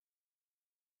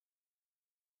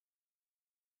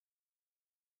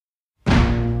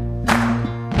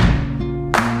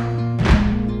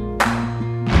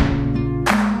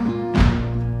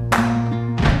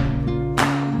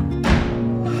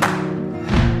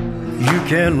You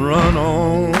can run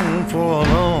on for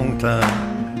a long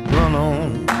time, run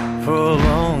on for a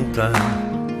long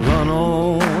time, run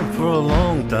on for a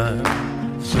long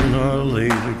time. Sooner or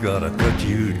later, gotta cut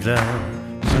you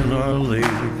down. Sooner or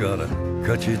later, gotta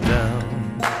cut you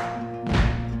down.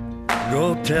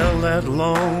 Go tell that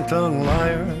long-tongued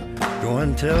liar, go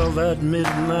and tell that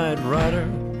midnight rider,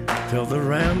 tell the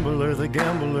rambler, the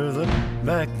gambler, the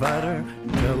backbiter,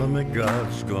 tell him that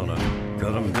God's gonna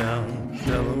cut him down.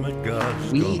 Tell him that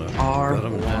God's gonna cut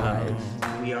him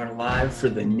down. We are live for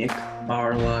the Nick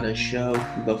Barlotta Show,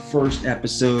 the first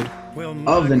episode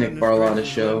of the Nick Barlotta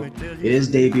Show. It is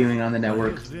debuting on the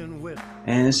network,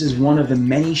 and this is one of the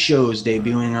many shows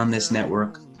debuting on this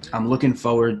network. I'm looking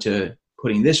forward to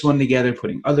putting this one together,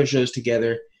 putting other shows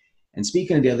together. And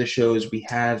speaking of the other shows, we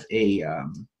have a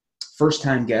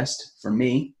first-time guest from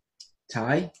me,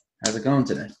 Ty. How's it going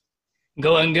today?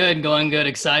 Going good.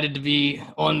 Excited to be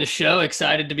on the show.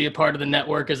 Excited to be a part of the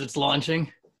network as it's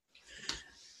launching.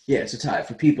 Yeah, so Ty,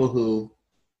 for people who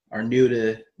are new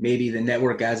to maybe the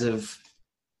network as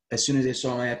soon as they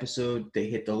saw my episode, they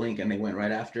hit the link and they went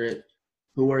right after it.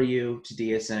 Who are you to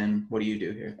DSN? What do you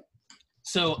do here?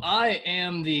 So I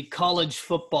am the college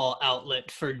football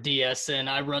outlet for DSN.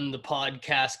 I run the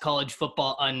podcast College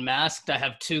Football Unmasked. I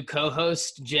have two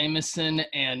co-hosts, Jameson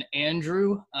and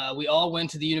Andrew. We all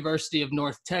went to the University of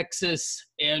North Texas.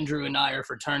 Andrew and I are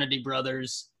fraternity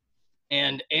brothers.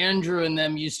 And Andrew and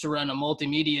them used to run a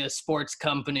multimedia sports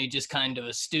company, just kind of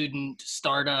a student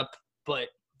startup. But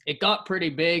it got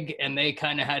pretty big, and they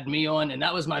kind of had me on. And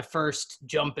that was my first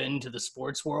jump into the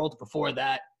sports world. Before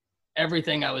that,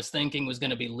 everything I was thinking was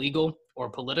going to be legal or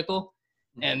political.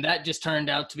 And that just turned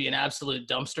out to be an absolute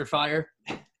dumpster fire,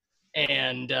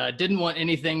 and didn't want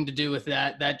anything to do with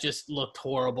that. That just looked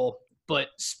horrible. But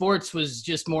sports was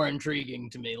just more intriguing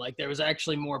to me. Like, there was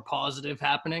actually more positive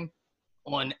happening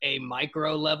on a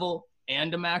micro level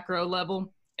and a macro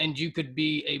level, and you could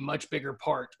be a much bigger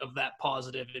part of that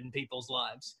positive in people's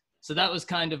lives. So that was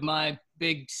kind of my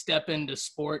big step into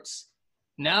sports.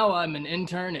 Now I'm an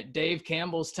intern at Dave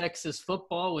Campbell's Texas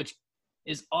Football, which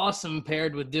is awesome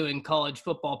paired with doing college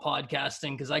football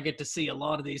podcasting, because I get to see a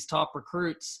lot of these top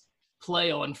recruits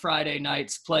play on Friday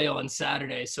nights, play on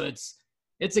Saturday. So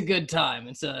it's a good time.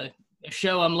 It's a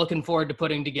show I'm looking forward to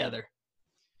putting together.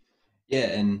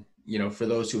 Yeah, and for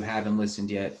those who haven't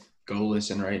listened yet, go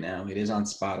listen right now. It is on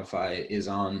Spotify. It is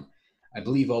on, I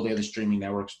believe, all the other streaming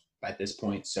networks at this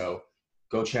point. So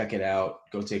go check it out.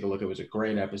 Go take a look. It was a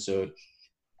great episode.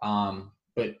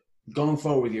 But going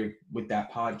forward with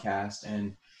that podcast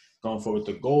and going forward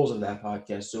with the goals of that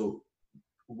podcast. So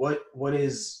what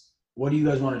do you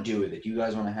guys want to do with it? Do you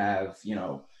guys want to have,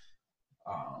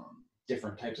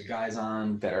 different types of guys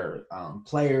on that are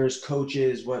players,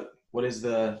 coaches? What is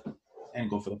the end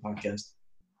goal for the podcast?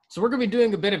 So we're going to be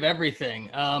doing a bit of everything.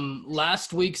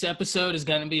 Last week's episode is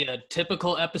going to be a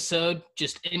typical episode.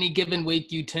 Just any given week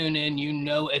you tune in,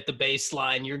 at the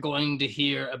baseline, you're going to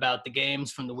hear about the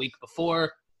games from the week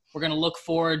before. We're going to look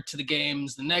forward to the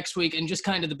games the next week and just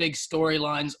kind of the big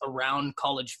storylines around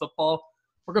college football.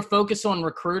 We're going to focus on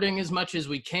recruiting as much as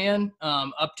we can,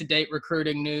 up-to-date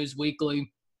recruiting news weekly.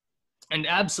 And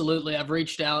absolutely, I've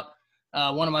reached out.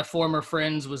 One of my former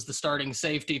friends was the starting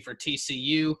safety for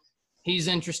TCU. He's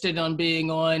interested on being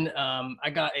on. I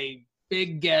got a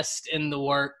big guest in the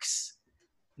works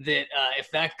that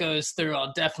if that goes through,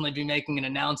 I'll definitely be making an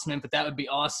announcement, but that would be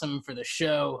awesome for the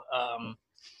show.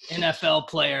 NFL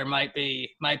player might be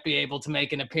able to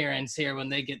make an appearance here when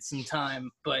they get some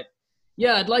time. But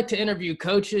yeah, I'd like to interview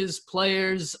coaches,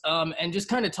 players, and just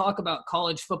kind of talk about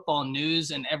college football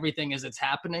news and everything as it's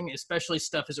happening, especially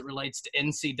stuff as it relates to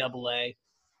NCAA.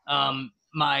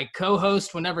 My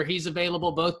co-host, whenever he's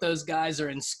available, both those guys are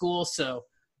in school. So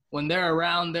when they're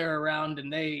around,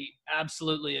 and they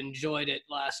absolutely enjoyed it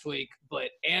last week.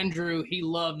 But Andrew, he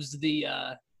loves the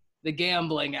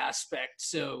gambling aspect.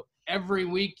 So every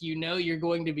week, you're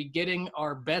going to be getting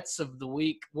our bets of the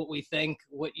week, what we think,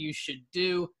 what you should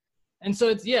do. And so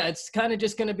it's kind of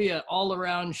just going to be an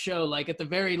all-around show. Like, at the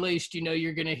very least,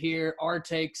 you're going to hear our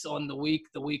takes on the week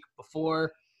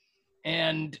before.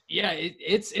 And yeah,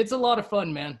 it's a lot of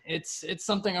fun, man. It's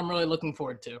something I'm really looking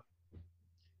forward to.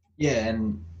 Yeah,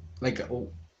 and like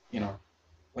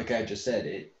I just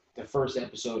said, the first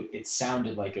episode, it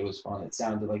sounded like it was fun. It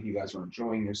sounded like you guys were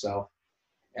enjoying yourself.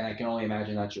 And I can only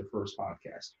imagine that's your first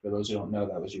podcast. For those who don't know,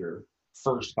 that was your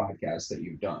first podcast that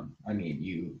you've done. I mean,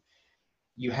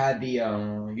 you had the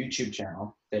YouTube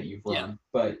channel that you've run, yeah.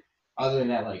 But other than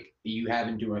that, like, you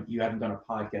haven't done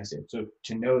a podcast yet. So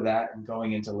to know that and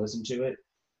going in to listen to it,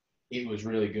 it was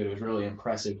really good. It was really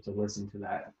impressive to listen to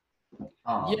that.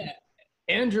 Yeah.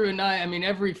 Andrew and I mean,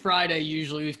 every Friday,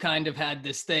 usually we've kind of had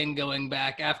this thing going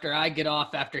back. After I get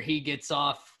off, after he gets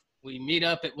off, we meet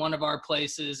up at one of our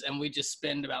places and we just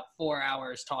spend about 4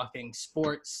 hours talking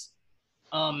sports.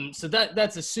 So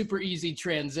that's a super easy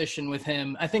transition with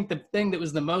him. I think the thing that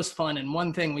was the most fun, and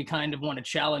one thing we kind of want to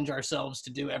challenge ourselves to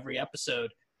do every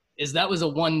episode, is that was a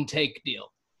one take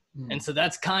deal. And so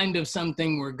that's kind of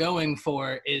something we're going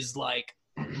for, is like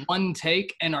one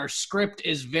take, and our script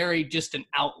is very just an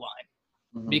outline.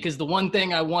 Because the one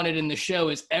thing I wanted in the show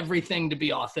is everything to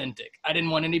be authentic. I didn't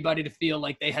want anybody to feel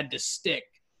like they had to stick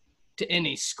to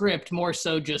any script, more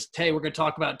so just, hey, we're going to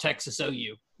talk about Texas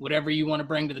OU. Whatever you want to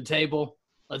bring to the table,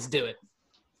 let's do it.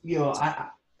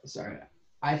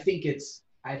 I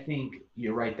think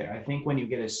you're right there. I think when you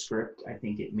get a script, I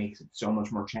think it makes it so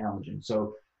much more challenging.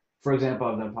 So, for example,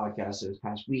 I've done podcasts this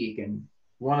past week, and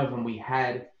one of them we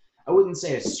had, I wouldn't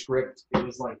say a script. It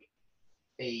was like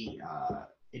a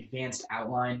advanced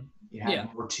outline. It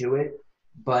had more to it,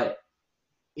 but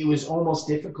it was almost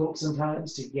difficult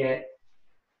sometimes to get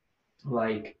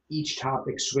like each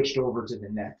topic switched over to the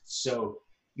next. So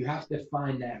you have to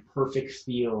find that perfect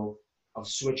feel of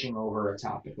switching over a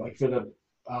topic. Like for the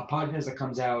podcast that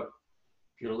comes out,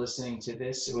 if you're listening to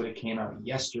this, it would have came out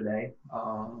yesterday,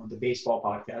 the baseball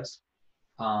podcast.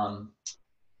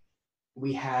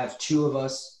 We have two of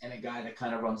us and a guy that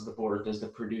kind of runs the board, does the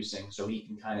producing, so he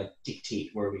can kind of dictate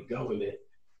where we go with it.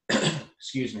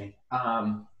 Excuse me.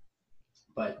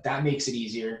 But that makes it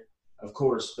easier, of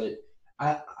course. But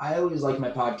I always like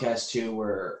my podcast too,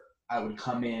 where I would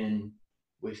come in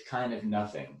with kind of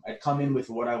nothing. I'd come in with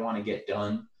what I want to get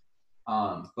done.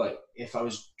 But if I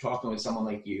was talking with someone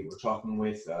like you, or talking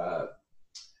with a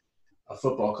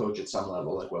football coach at some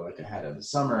level, like I had in the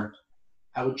summer,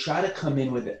 I would try to come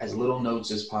in with as little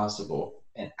notes as possible.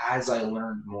 And as I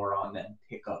learned more on them,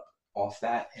 pick up off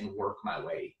that and work my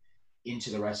way into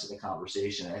the rest of the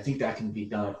conversation. And I think that can be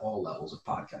done at all levels of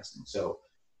podcasting. So,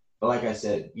 but like I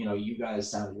said, you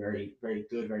guys sound very, very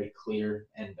good, very clear.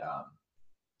 And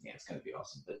it's going to be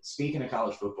awesome. But speaking of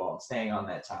college football and staying on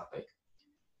that topic,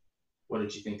 what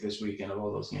did you think this weekend of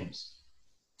all those games?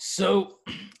 So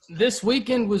this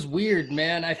weekend was weird,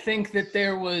 man. I think that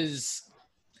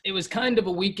it was kind of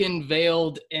a weekend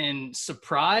veiled in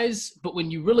surprise, but when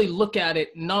you really look at it,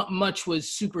 not much was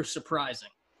super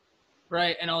surprising,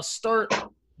 right? And I'll start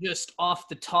just off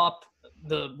the top.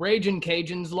 The Ragin'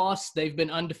 Cajuns lost. They've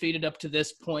been undefeated up to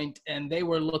this point, and they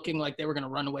were looking like they were going to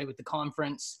run away with the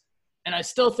conference. And I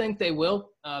still think they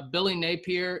will. Billy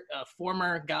Napier, a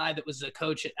former guy that was a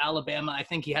coach at Alabama, I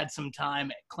think he had some time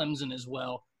at Clemson as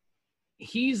well.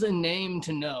 He's a name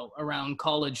to know around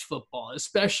college football,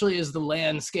 especially as the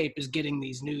landscape is getting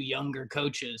these new younger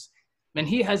coaches. And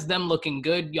he has them looking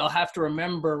good. Y'all have to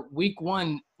remember, week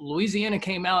one, Louisiana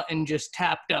came out and just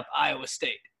tapped up Iowa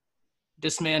State,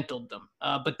 dismantled them.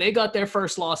 But they got their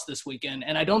first loss this weekend,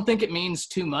 and I don't think it means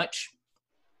too much.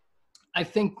 I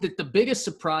think that the biggest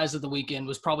surprise of the weekend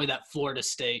was probably that Florida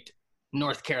State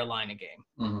North Carolina game.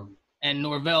 And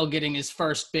Norvell getting his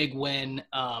first big win.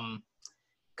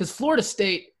 Because Florida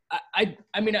State, I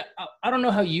mean, I don't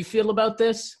know how you feel about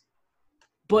this,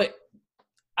 but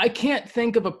I can't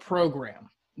think of a program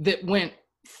that went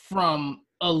from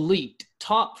elite,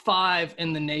 top 5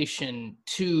 in the nation,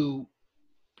 to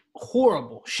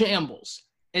horrible shambles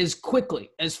as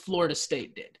quickly as Florida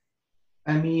State did.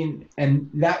 I mean, and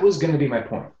that was going to be my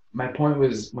point. My point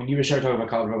was, when you started talking about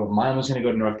college football, mine was going to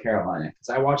go to North Carolina, because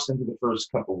I watched them for the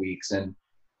first couple weeks. And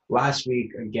last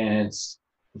week against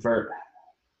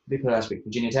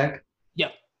Virginia Tech?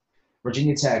 Yep.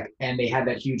 Virginia Tech, and they had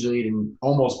that huge lead and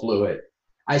almost blew it.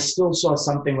 I still saw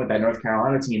something with that North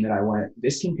Carolina team that I went,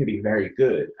 this team could be very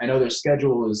good. I know their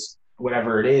schedule is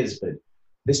whatever it is, but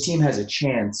this team has a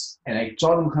chance. And I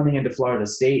saw them coming into Florida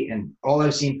State, and all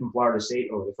I've seen from Florida State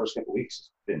over the first couple of weeks has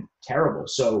been terrible.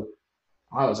 So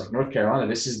I was like, North Carolina,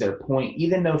 this is their point.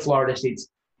 Even though Florida State's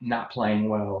not playing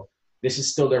well, this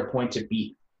is still their point to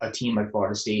beat a team like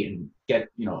Florida State and get,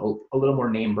 a little more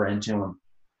name brand to them.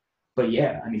 But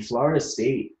yeah, I mean, Florida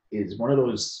State is one of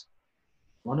those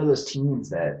teams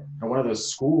that, or one of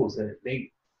those schools that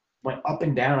they went up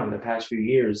and down over the past few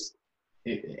years.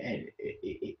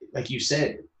 Like you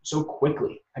said, so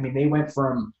quickly. I mean, they went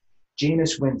from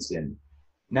Jameis Winston,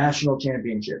 national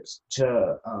championships,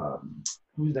 to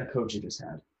who's that coach you just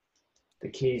had? The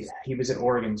kid, he was at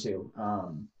Oregon too.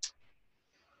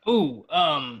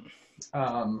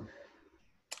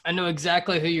 I know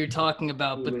exactly who you're talking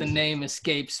about, but the name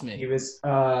escapes me. He was,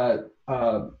 and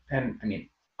I mean,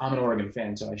 I'm an Oregon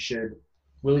fan, so I should.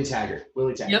 Willie Taggart.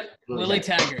 Yep, Willie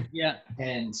Taggart. Yeah.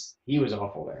 And he was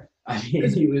awful there. I mean,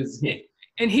 he was.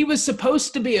 And he was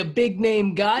supposed to be a big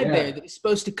name guy Yeah. there that was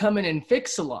supposed to come in and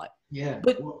fix a lot. Yeah.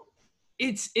 But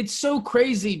it's so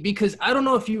crazy because I don't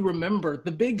know if you remember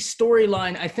the big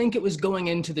storyline. I think it was going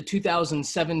into the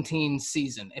 2017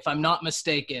 season, if I'm not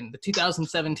mistaken, the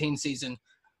 2017 season,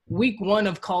 week 1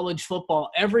 of college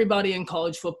football. Everybody in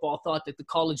college football thought that the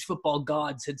college football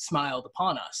gods had smiled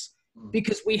upon us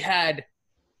because we had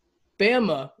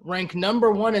Bama ranked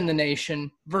number 1 in the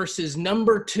nation versus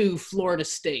number 2 Florida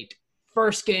State.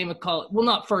 First game of college, well,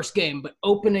 not first game, but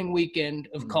opening weekend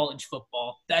of college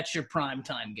football. That's your prime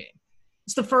time game.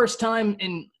 It's the first time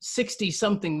in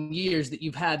 60-something years that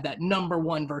you've had that number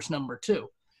 1 versus number 2.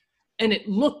 And it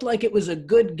looked like it was a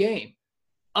good game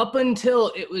up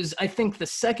until it was, I think, the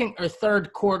second or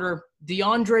third quarter.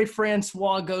 DeAndre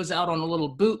Francois goes out on a little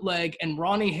bootleg, and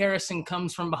Ronnie Harrison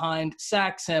comes from behind,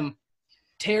 sacks him,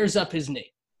 tears up his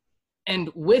knee. And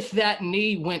with that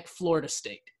knee went Florida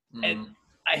State. And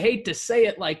I hate to say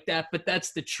it like that, but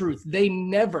that's the truth. They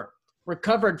never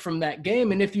recovered from that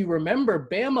game. And if you remember,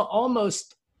 Bama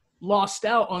almost lost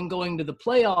out on going to the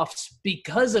playoffs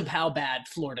because of how bad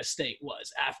Florida State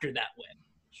was after that win.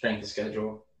 Strength of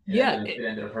schedule. Yeah. It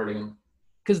ended up hurting them.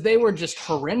 Because they were just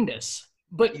horrendous.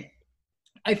 But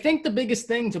I think the biggest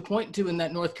thing to point to in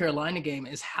that North Carolina game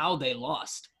is how they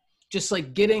lost. Just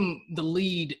like getting the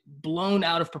lead blown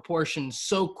out of proportion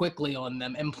so quickly on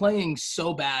them and playing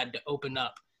so bad to open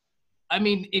up. I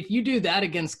mean, if you do that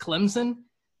against Clemson,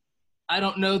 I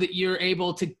don't know that you're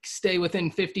able to stay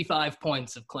within 55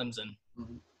 points of Clemson.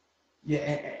 Yeah,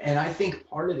 and I think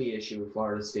part of the issue with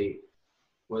Florida State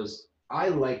was I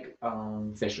like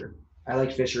Fisher. I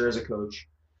like Fisher as a coach.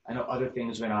 I know other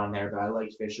things went on there, but I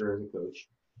liked Fisher as a coach.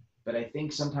 But I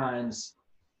think sometimes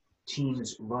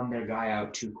teams run their guy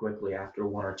out too quickly after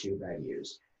 1 or 2 bad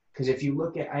years. Because if you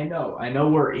look at, I know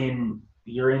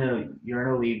you're in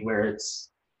a league where it's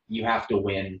you have to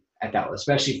win at that,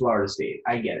 especially Florida State.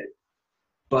 I get it.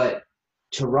 But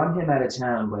to run him out of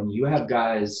town when you have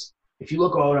guys, if you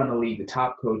look all around the league, the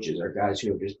top coaches are guys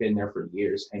who have just been there for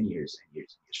years and years and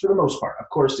years and years, for the most part. Of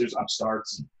course, there's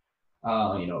upstarts,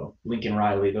 Lincoln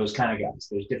Riley, those kind of guys.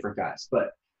 There's different guys.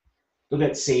 But look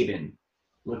at Saban.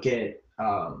 Look at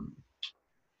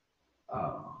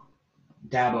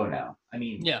Dabo now. I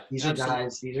mean, these are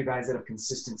guys that have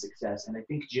consistent success. And I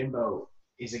think Jimbo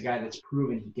is a guy that's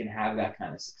proven he can have that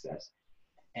kind of success.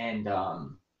 And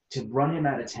to run him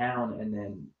out of town and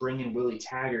then bring in Willie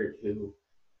Taggart, who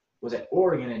was at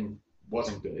Oregon and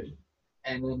wasn't good,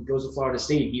 and then goes to Florida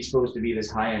State. He's supposed to be this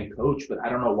high-end coach, but I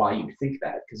don't know why you think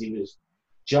that, because he was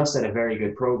just at a very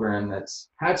good program that's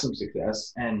had some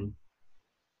success and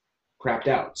crapped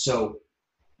out. So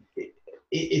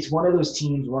it's one of those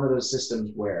teams, one of those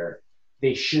systems where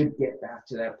they should get back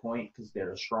to that point because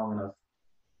they're a strong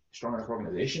enough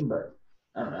organization, but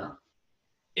I don't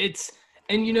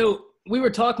know. We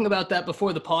were talking about that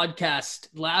before the podcast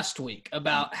last week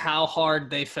about how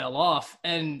hard they fell off.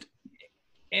 And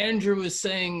Andrew was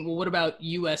saying, well, what about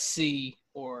USC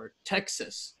or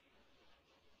Texas?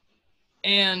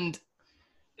 And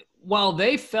while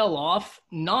they fell off,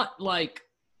 not like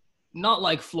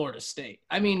Florida State.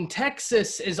 I mean,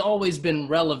 Texas has always been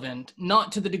relevant,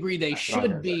 not to the degree they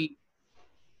should be.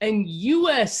 And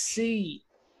USC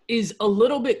is a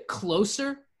little bit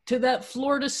closer to that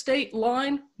Florida State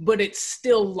line, but it's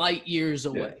still light years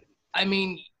away. Yeah. I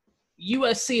mean,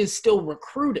 USC is still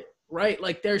recruiting, right?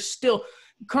 Like they're still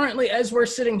currently, as we're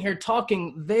sitting here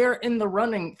talking, they're in the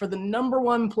running for the number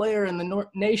 1 player in the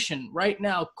nation right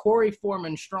now, Corey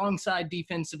Foreman, strong side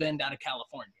defensive end out of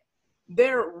California.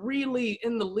 They're really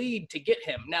in the lead to get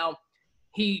him. Now,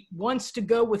 he wants to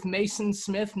go with Mason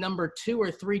Smith, number 2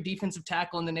 or 3 defensive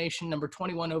tackle in the nation, number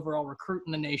 21 overall recruit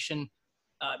in the nation.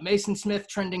 Mason Smith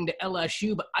trending to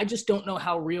LSU, but I just don't know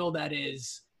how real that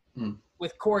is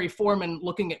with Corey Foreman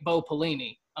looking at Bo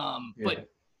Pelini. But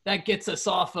that gets us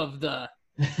off of the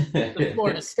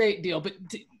Florida State deal. But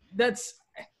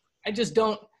I just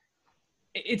don't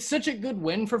 – it's such a good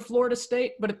win for Florida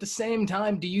State, but at the same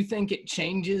time, do you think it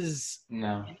changes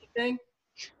anything?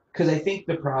 Because I think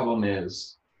the problem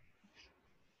is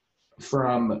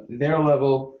from their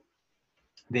level –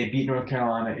 they beat North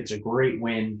Carolina. It's a great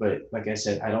win, but like I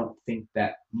said, I don't think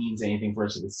that means anything for the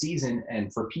rest of the season.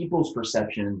 And for people's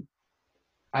perception,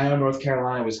 I know North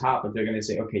Carolina was hot, but they're going to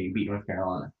say, okay, you beat North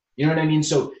Carolina. You know what I mean?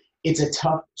 So it's a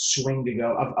tough swing to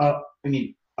go. I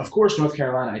mean, of course, North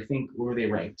Carolina, I think, where were they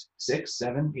ranked? 6,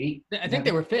 7, 8? I think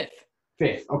they were 5th.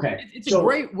 5th, okay. It's a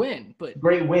great win.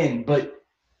 Great win, but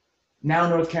now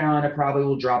North Carolina probably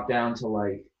will drop down to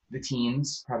like the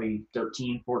teens, probably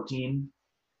 13, 14.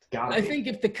 I think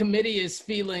if the committee is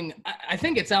feeling – I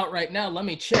think it's out right now. Let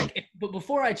me check. If But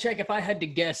before I check, if I had to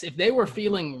guess, if they were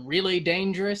feeling really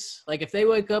dangerous, like if they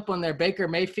wake up on their Baker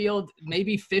Mayfield,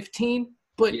 maybe 15.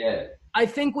 But Yeah. I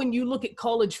think when you look at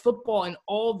college football and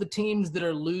all the teams that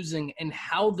are losing and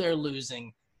how they're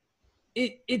losing,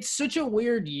 it's such a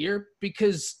weird year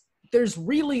because there's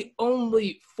really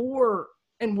only 4,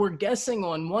 and we're guessing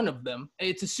on one of them.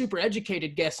 It's a super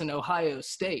educated guess in Ohio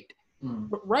State.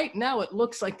 But right now it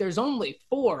looks like there's only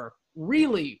 4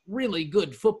 really, really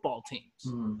good football teams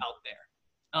out there.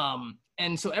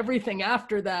 And so everything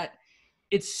after that,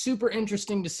 it's super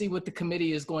interesting to see what the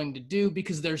committee is going to do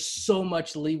because there's so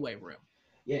much leeway room.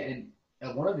 Yeah, and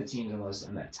one of the teams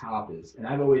on that top is, and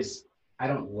I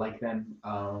don't like them.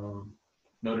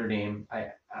 Notre Dame.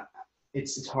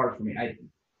 It's hard for me.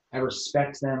 I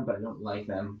respect them, but I don't like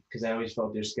them because I always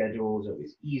felt their schedule was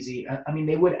always easy. I mean,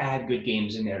 they would add good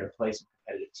games in there to play some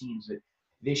competitive teams, but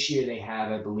this year they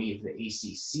have, I believe, the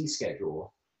ACC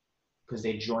schedule because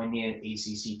they joined the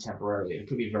ACC temporarily. It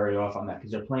could be very off on that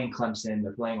because they're playing Clemson,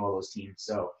 they're playing all those teams.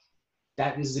 So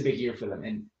this is a big year for them.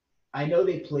 And I know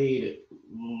they played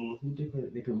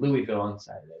Louisville on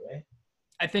Saturday, right?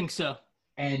 I think so.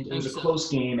 And it was a close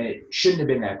game, and it shouldn't have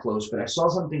been that close. But I saw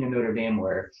something in Notre Dame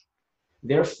where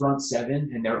their front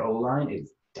seven and their O-line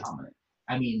is dominant.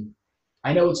 I mean,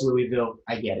 I know it's Louisville.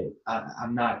 I get it.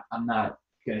 I'm not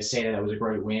going to say that was a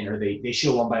great win, or they should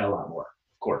have won by a lot more,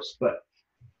 of course. But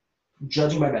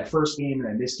judging by that first game and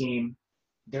then this game,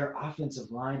 their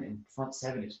offensive line and front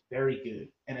seven is very good.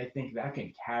 And I think that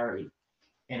can carry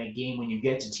in a game when you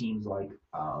get to teams like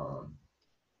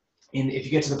if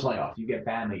you get to the playoff, you get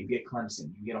Bama, you get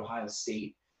Clemson, you get Ohio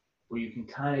State, where you can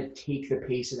kind of take the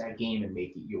pace of that game and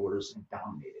make it yours and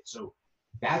dominate it. So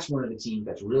that's one of the teams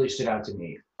that's really stood out to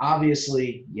me.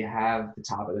 Obviously, you have the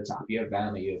top of the top. You have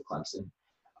Bama, you have Clemson.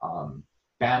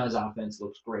 Bama's offense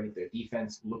looks great. Their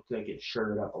defense looked like it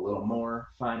shirted up a little more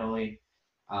finally.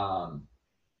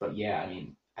 But yeah, I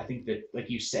mean, I think that, like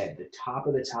you said, the top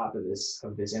of this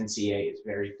NCAA is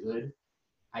very good.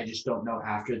 I just don't know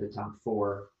after the top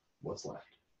 4 what's left.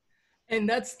 And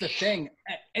that's the thing.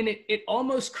 And it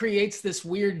almost creates this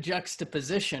weird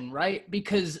juxtaposition, right?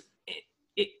 Because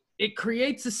it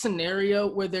creates a scenario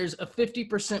where there's a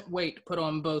 50% weight put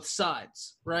on both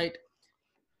sides, right?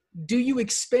 Do you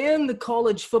expand the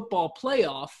college football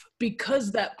playoff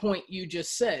because that point you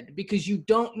just said, because you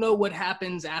don't know what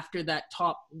happens after that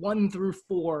top 1 through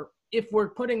 4, if we're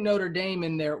putting Notre Dame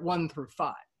in there 1 through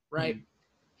 5, right?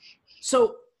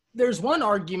 So there's one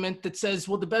argument that says,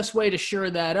 well, the best way to shore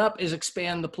that up is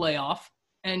expand the playoff,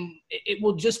 and it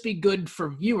will just be good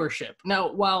for viewership.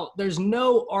 Now, while there's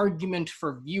no argument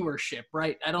for viewership,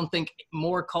 right? I don't think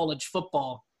more college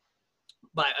football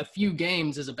by a few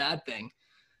games is a bad thing.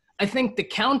 I think the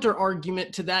counter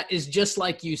argument to that is just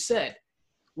like you said.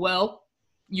 Well,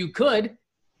 you could,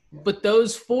 but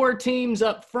those 4 teams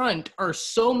up front are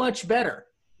so much better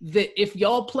that if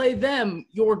y'all play them,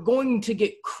 you're going to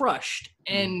get crushed.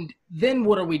 And then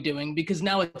what are we doing? Because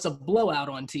now it's a blowout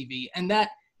on TV. And that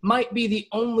might be the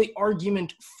only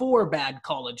argument for bad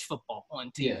college football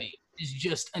on TV is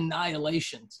just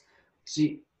annihilations.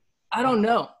 See, I don't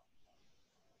know.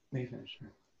 Let me finish.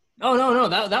 Oh, no,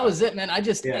 that was it, man.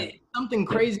 It's something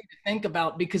crazy to think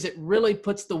about because it really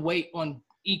puts the weight on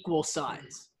equal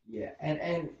sides. Yeah,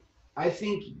 and I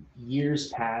think years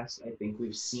past, I think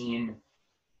we've seen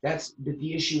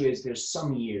the issue is there's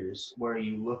some years where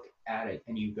you look at it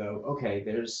and you go, okay,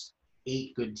 there's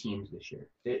 8 good teams this year.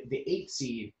 The 8th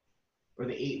seed or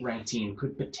the 8th ranked team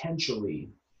could potentially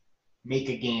make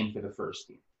a game for the first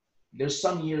team. There's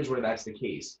some years where that's the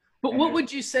case. But what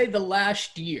would you say the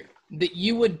last year that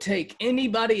you would take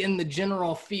anybody in the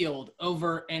general field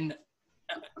over and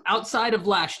outside of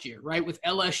last year, right, with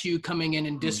LSU coming in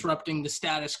and disrupting the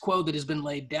status quo that has been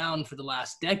laid down for the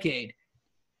last decade?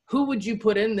 Who would you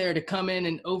put in there to come in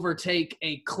and overtake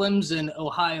a Clemson,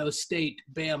 Ohio State,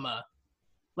 Bama?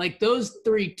 Like those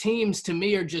 3 teams to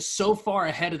me are just so far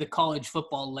ahead of the college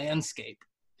football landscape.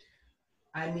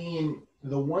 I mean,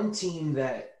 the one team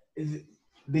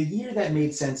the year that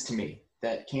made sense to me,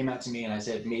 that came out to me and I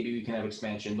said, maybe we can have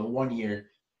expansion, the one year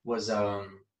was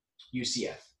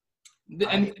UCF.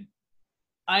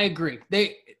 I agree.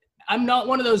 I'm not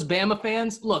one of those Bama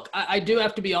fans. Look, I do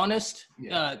have to be honest.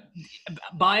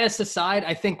 Bias aside,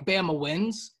 I think Bama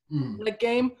wins that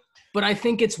game, but I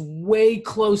think it's way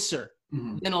closer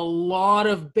than a lot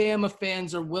of Bama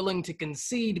fans are willing to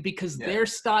concede because their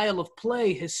style of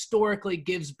play historically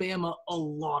gives Bama a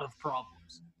lot of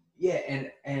problems. Yeah,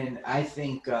 and I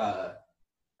think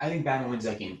Bama wins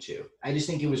that game too. I just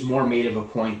think it was more made of a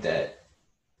point that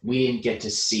we didn't get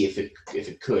to see if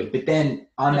it could. But then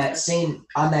on that same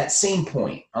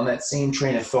point, on that same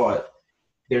train of thought,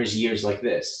 there's years like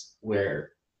this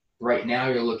where right now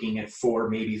you're looking at 4,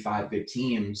 maybe 5 good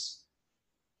teams.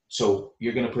 So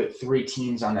you're going to put 3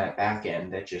 teams on that back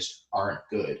end that just aren't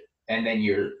good. And then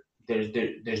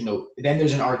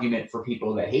there's an argument for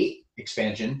people that hate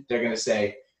expansion. They're going to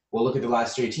say, well, look at the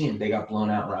last 3 teams. They got blown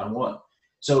out in round 1.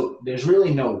 So there's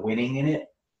really no winning in it.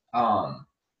 I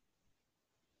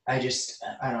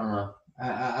don't know.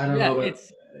 I don't know. But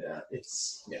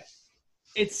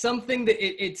It's something that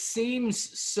it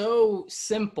seems so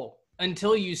simple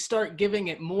until you start giving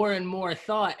it more and more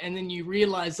thought. And then you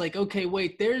realize like, okay,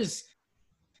 wait, there's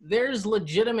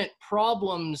legitimate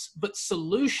problems, but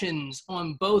solutions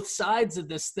on both sides of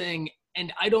this thing.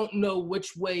 And I don't know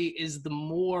which way is the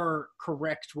more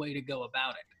correct way to go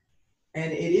about it.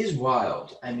 And it is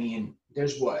wild. I mean,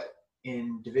 there's what?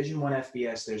 In Division I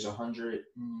FBS, there's 100.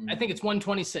 I think it's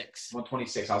 126.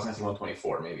 126. I was going to say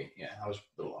 124, maybe. Yeah, I was a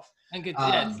little off. I think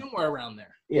it's somewhere around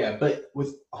there. Yeah, but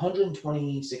with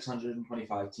 126,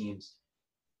 125 teams,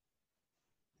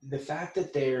 the fact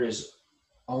that there is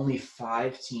only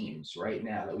 5 teams right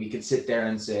now that we could sit there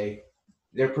and say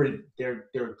they're good,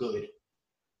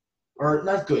 or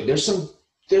not good. There's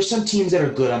some teams that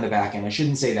are good on the back end. I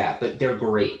shouldn't say that, but they're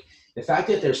great. The fact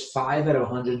that there's 5 out of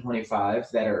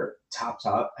 125 that are top,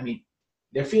 I mean,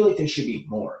 I feel like there should be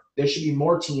more. There should be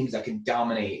more teams that can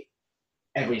dominate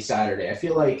every Saturday. I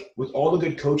feel like with all the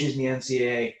good coaches in the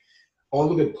NCAA, all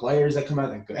the good players that come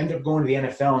out and end up going to the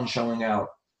NFL and showing out,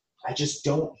 I just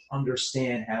don't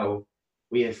understand how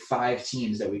we have 5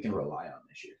 teams that we can rely on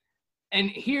this year. And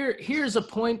here's a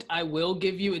point I will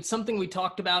give you. It's something we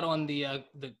talked about on the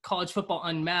College Football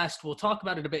Unmasked. We'll talk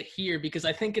about it a bit here because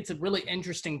I think it's a really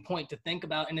interesting point to think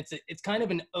about, and it's kind of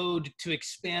an ode to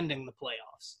expanding the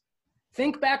playoffs.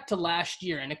 Think back to last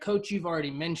year and a coach you've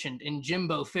already mentioned in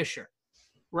Jimbo Fisher,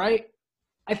 right?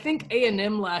 I think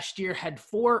A&M last year had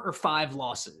 4 or 5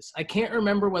 losses. I can't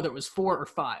remember whether it was 4 or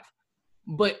 5,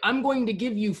 but I'm going to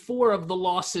give you 4 of the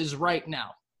losses right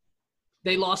now.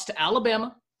 They lost to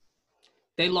Alabama.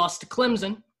 They lost to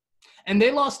Clemson, and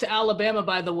they lost to Alabama,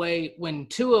 by the way, when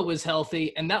Tua was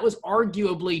healthy, and that was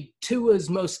arguably Tua's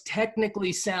most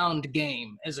technically sound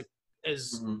game as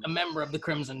a member of the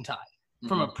Crimson Tide. Mm-hmm.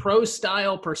 From a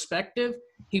pro-style perspective,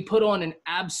 he put on an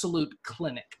absolute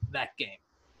clinic that game.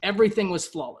 Everything was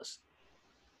flawless.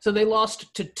 So they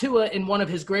lost to Tua in one of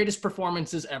his greatest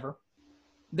performances ever.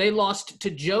 They lost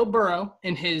to Joe Burrow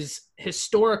in his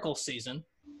historical season.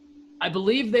 I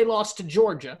believe they lost to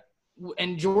Georgia.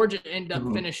 And Georgia ended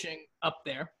up finishing up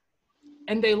there,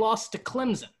 and they lost to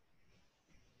Clemson.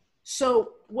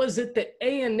 So was it that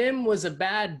A&M was a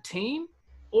bad team,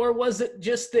 or was it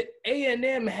just that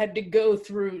A&M had to go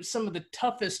through some of the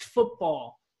toughest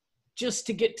football just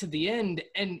to get to the end?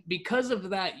 And because of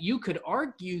that, you could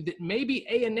argue that maybe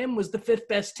A&M was the 5th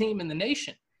best team in the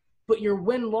nation, but your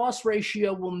win-loss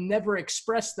ratio will never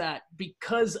express that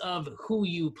because of who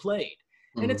you played.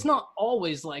 And it's not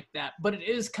always like that, but it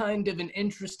is kind of an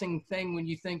interesting thing when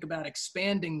you think about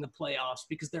expanding the playoffs,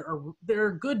 because there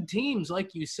are good teams,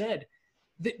 like you said,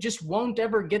 that just won't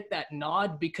ever get that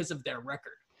nod because of their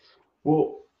record.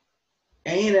 Well,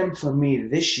 A&M for me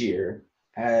this year,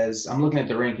 as I'm looking at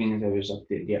the rankings that was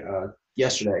updated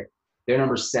yesterday, they're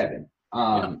number 7. They're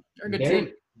a good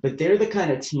team. But they're the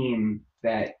kind of team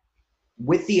that,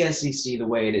 with the SEC the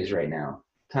way it is right now,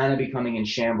 kind of becoming in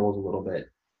shambles a little bit.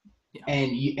 Yeah.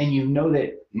 And you know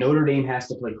that Notre Dame has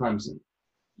to play Clemson.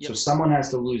 Yep. So someone has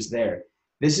to lose there.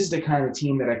 This is the kind of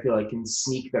team that I feel like can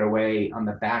sneak their way on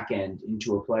the back end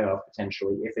into a playoff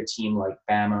potentially if a team like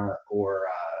Bama or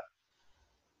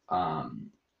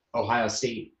Ohio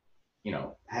State,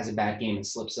 has a bad game and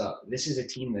slips up. This is a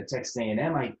team that Texas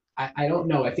A&M, I don't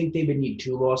know. I think they would need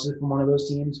 2 losses from one of those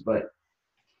teams, but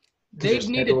they've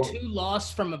needed 2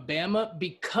 losses from a Bama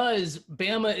because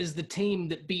Bama is the team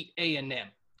that beat A&M.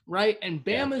 Right? And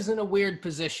Bama's in a weird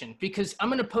position because I'm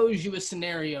going to pose you a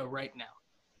scenario right now.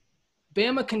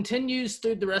 Bama continues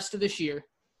through the rest of this year,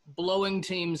 blowing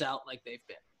teams out like they've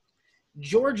been.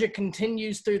 Georgia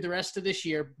continues through the rest of this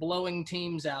year, blowing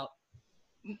teams out.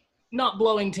 Not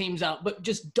blowing teams out, but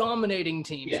just dominating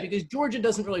teams because Georgia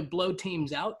doesn't really blow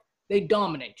teams out. They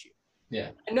dominate you. Yeah.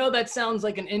 I know that sounds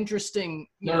like an interesting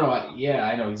 –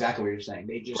 I know exactly what you're saying.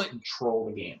 They just control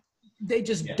the game. They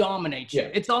just dominate you. Yeah.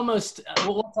 It's almost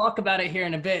we'll talk about it here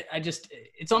in a bit.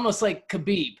 It's almost like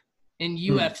Khabib in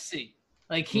UFC.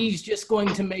 Like he's just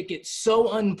going to make it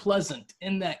so unpleasant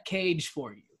in that cage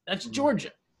for you. That's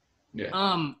Georgia.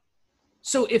 Yeah.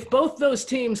 So if both those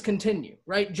teams continue,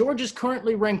 right? Georgia's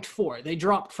currently ranked 4. They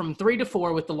dropped from 3 to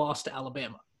 4 with the loss to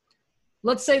Alabama.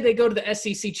 Let's say they go to the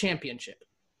SEC championship.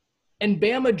 and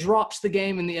Bama drops the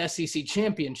game in the SEC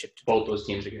championship. Both those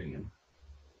teams are getting in.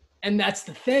 And that's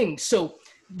the thing. So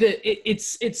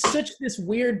it's such this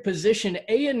weird position.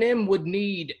 A&M would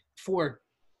need for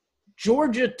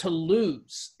Georgia to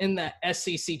lose in that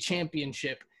SEC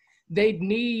championship. They'd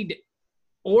need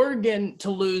Oregon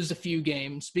to lose a few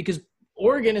games because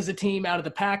Oregon is a team out of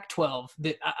the Pac-12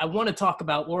 that I want to talk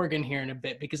about Oregon here in a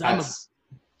bit because I'm a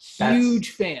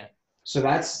huge fan. So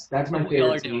that's my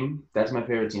favorite team. That's my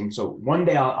favorite team. So one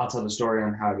day I'll tell the story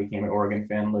on how I became an Oregon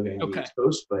fan living on the East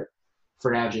Coast. But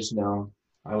for now, just know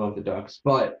I love the Ducks.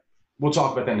 But we'll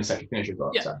talk about them in a second. Finish your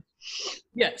thoughts. Yeah.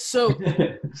 Yeah. So,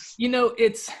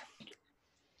 it's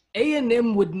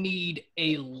A&M would need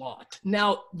a lot.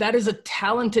 Now, that is a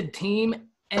talented team.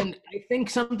 And I think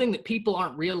something that people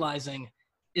aren't realizing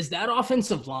is that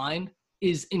offensive line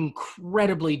is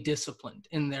incredibly disciplined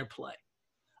in their play.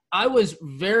 I was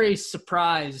very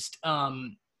surprised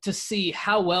to see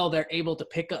how well they're able to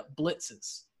pick up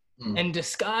blitzes and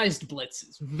disguised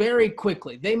blitzes very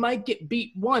quickly. They might get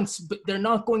beat once, but they're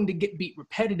not going to get beat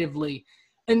repetitively.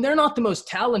 And they're not the most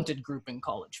talented group in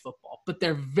college football, but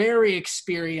they're very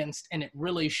experienced, and it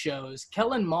really shows.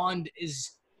 Kellen Mond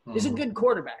is a good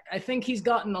quarterback. I think he's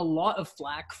gotten a lot of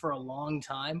flack for a long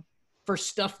time for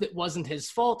stuff that wasn't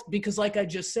his fault because, like I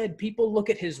just said, people look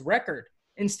at his record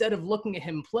instead of looking at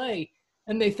him play,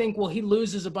 and they think, well, he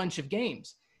loses a bunch of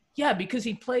games. Yeah, because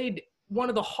he played one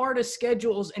of the hardest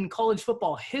schedules in college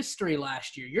football history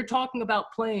last year. You're talking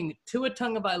about playing Tua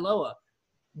Tagovailoa,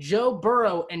 Joe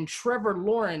Burrow, and Trevor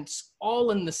Lawrence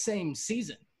all in the same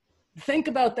season. Think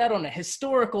about that on a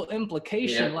historical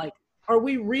implication. Like, are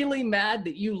we really mad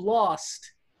that you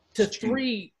lost to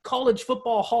 3 college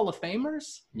football Hall of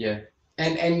Famers? Yeah.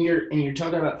 And you're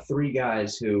talking about 3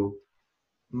 guys who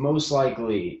most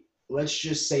likely, let's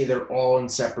just say they're all in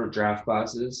separate draft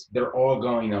classes. They're all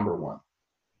going number 1.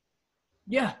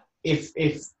 Yeah. If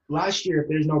last year, if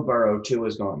there's no Burrow, Tua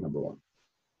is going number 1.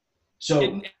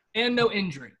 So and no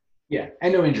injury. Yeah,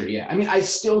 and no injury. Yeah, I mean, I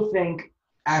still think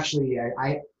actually,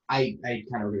 I kind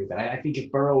of agree with that. I think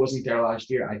if Burrow wasn't there last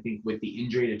year, I think with the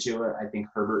injury to Tua, I think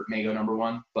Herbert may go number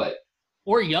 1. But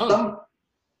or Young,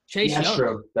 Chase Young. That's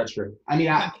true. That's true. I mean,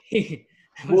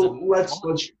 let's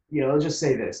just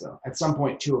say this though. At some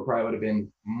point, Tua probably would have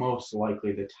been most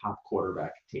likely the top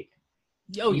quarterback taken.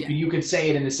 Oh yeah. You could say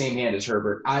it in the same hand as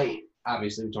Herbert.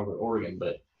 Obviously we talk about Oregon,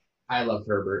 but I love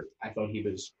Herbert. I thought he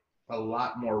was a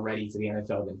lot more ready for the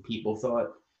NFL than people thought.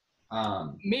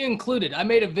 Me included. I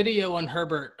made a video on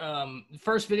Herbert. The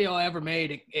first video I ever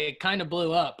made, it kind of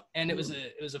blew up, and it was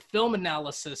a film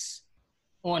analysis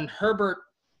on Herbert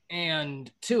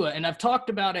and Tua, and I've talked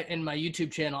about it in my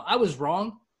YouTube channel. I was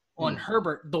wrong on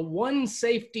Herbert. The one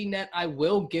safety net I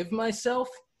will give myself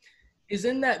is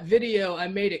in that video. I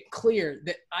made it clear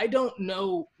that I don't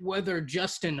know whether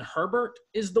Justin Herbert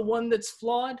is the one that's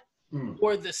flawed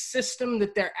or the system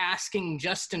that they're asking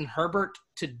Justin Herbert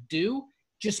to do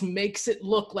just makes it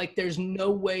look like there's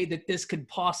no way that this could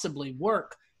possibly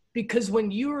work. Because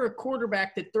when you're a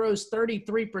quarterback that throws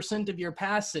 33% of your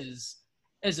passes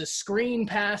as a screen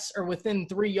pass or within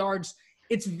 3 yards,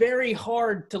 it's very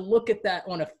hard to look at that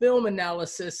on a film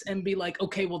analysis and be like,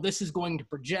 okay, well, this is going to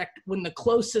project, when the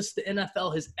closest the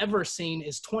NFL has ever seen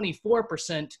is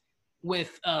 24%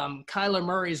 with Kyler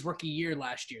Murray's rookie year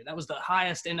last year. That was the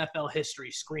highest NFL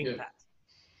history screen pass.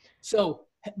 So,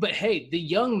 but hey, the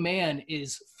young man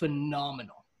is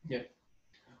phenomenal. Yeah.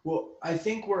 Well, I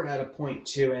think we're at a point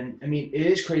too, and I mean, it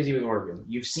is crazy with Oregon.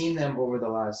 You've seen them over the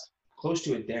last close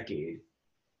to a decade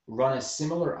run a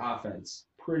similar offense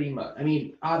pretty much. I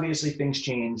mean, obviously things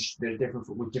change. They're different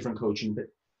with different coaching, but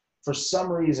for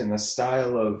some reason, the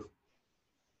style of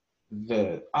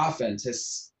the offense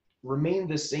has remained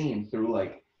the same through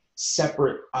like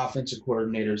separate offensive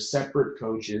coordinators, separate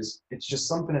coaches. It's just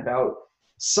something about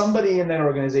somebody in that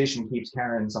organization keeps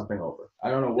carrying something over.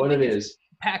 I don't know what it is.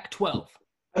 Pac-12.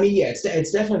 I mean, yeah,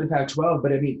 it's definitely the Pac-12,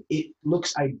 but I mean, it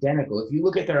looks identical. If you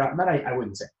look at their, I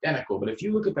wouldn't say identical, but if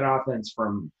you look at their offense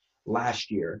from last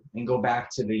year and go back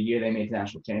to the year they made the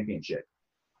national championship,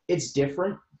 it's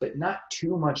different, but not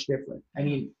too much different. I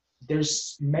mean,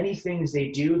 there's many things they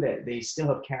do that they still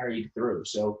have carried through.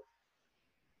 So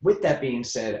with that being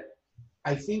said,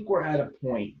 I think we're at a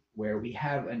point where we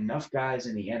have enough guys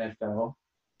in the NFL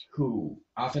who,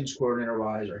 offense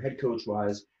coordinator-wise or head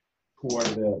coach-wise, who are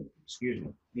the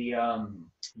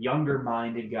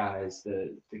younger-minded guys,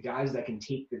 the guys that can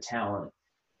take the talent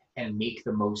and make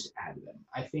the most out of them.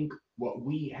 I think what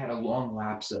we had a long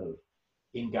lapse of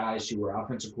in guys who were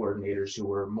offensive coordinators who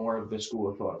were more of the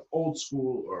school of thought of old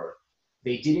school or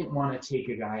they didn't want to take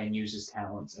a guy and use his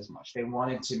talents as much. They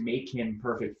wanted to make him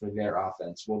perfect for their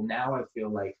offense. Well, now I feel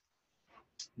like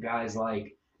guys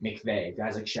like McVay,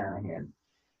 guys like Shanahan,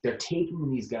 they're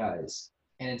taking these guys,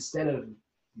 and instead of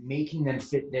making them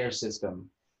fit their system,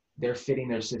 they're fitting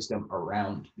their system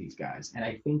around these guys. And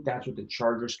I think that's what the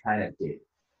Chargers kind of did.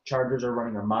 Chargers are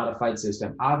running a modified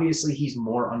system. Obviously, he's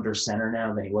more under center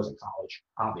now than he was at college.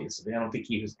 Obviously, I don't think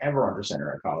he was ever under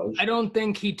center at college. I don't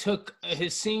think he took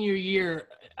his senior year.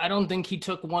 I don't think he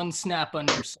took one snap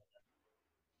under center.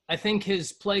 I think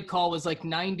his play call was like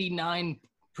 99%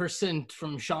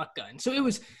 from shotgun. So it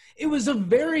was a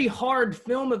very hard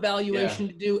film evaluation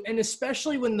to do, and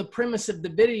especially when the premise of the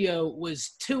video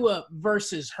was Tua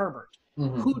versus Herbert.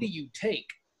 Mm-hmm. Who do you take?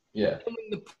 Yeah. I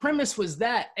mean, the premise was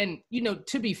that, and,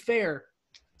 to be fair,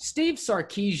 Steve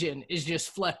Sarkisian is just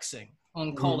flexing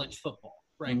on college football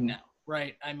right now,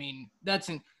 right? I mean,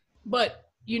 but,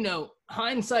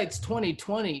 hindsight's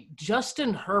 2020.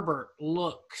 Justin Herbert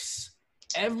looks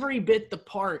every bit the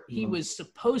part he was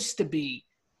supposed to be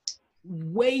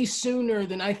way sooner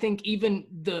than I think even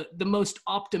the most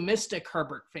optimistic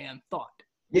Herbert fan thought.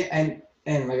 Yeah,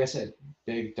 and like I said,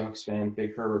 big Ducks fan,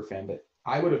 big Herbert fan, but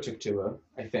I would have took Tua,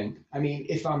 I think. I mean,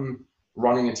 if I'm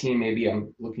running a team, maybe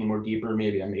I'm looking more deeper,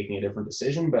 maybe I'm making a different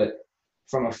decision, but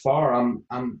from afar,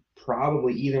 I'm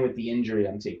probably, even with the injury,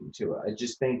 I'm taking Tua. I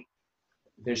just think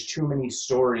there's too many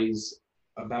stories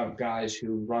about guys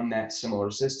who run that similar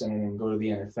system and then go to the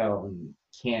NFL and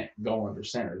can't go under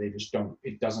center. They just don't.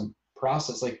 It doesn't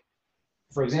process. Like,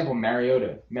 for example,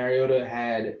 Mariota. Mariota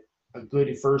had a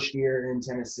good first year in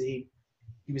Tennessee.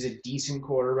 He was a decent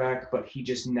quarterback, but he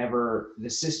just the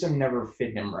system never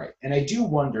fit him right. And I do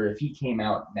wonder if he came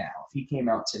out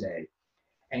today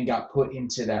and got put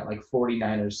into that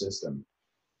 49ers system,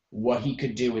 what he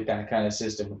could do with that kind of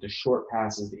system, with the short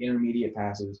passes, the intermediate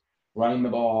passes, running the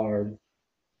ball hard.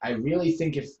 I really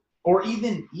think I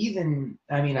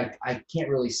can't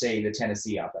really say the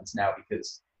Tennessee offense now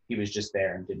because he was just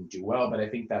there and didn't do well, but I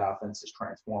think that offense has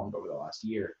transformed over the last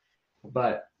year.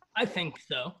 But I think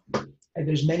so. And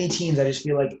there's many teams, I just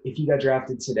feel like if he got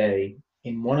drafted today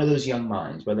in one of those young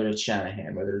minds, whether it's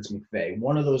Shanahan, whether it's McVay,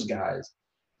 one of those guys,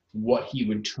 what he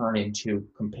would turn into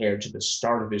compared to the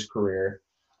start of his career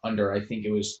under, I think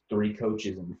it was 3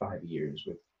 coaches in 5 years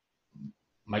with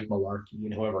Mike Mularkey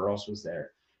and whoever else was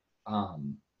there.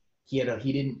 He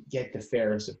didn't get the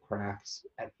fairest of cracks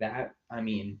at that. I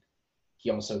mean, he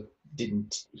also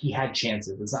he had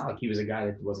chances. It's not like he was a guy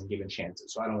that wasn't given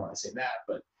chances. So I don't want to say that,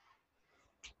 but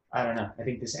I don't know. I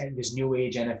think this new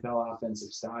age NFL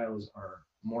offensive styles are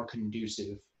more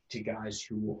conducive to guys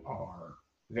who are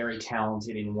very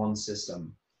talented in one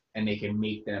system, and they can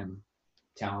make them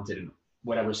talented in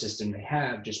whatever system they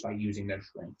have just by using their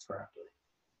strengths correctly.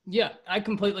 Yeah, I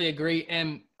completely agree.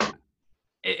 And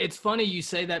it's funny you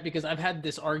say that because I've had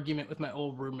this argument with my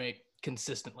old roommate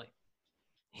consistently.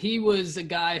 He was a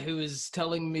guy who was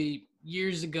telling me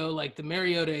years ago, the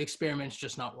Mariota experiment's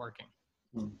just not working.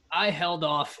 I held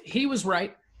off. He was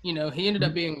right. He ended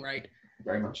up being right.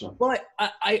 Very much so. But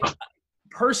I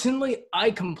personally,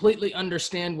 I completely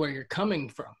understand where you're coming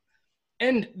from.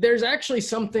 And there's actually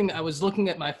something, I was looking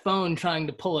at my phone trying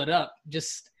to pull it up.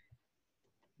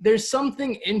 There's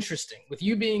something interesting with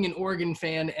you being an Oregon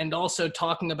fan and also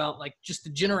talking about just the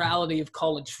generality of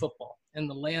college football and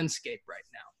the landscape right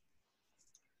now.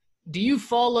 Do you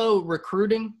follow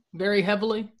recruiting very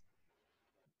heavily?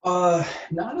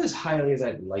 Not as highly as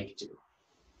I'd like to.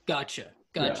 Gotcha.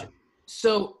 Yeah.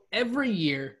 So every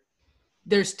year,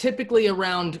 there's typically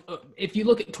around, if you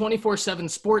look at 24/7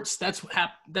 Sports,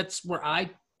 that's where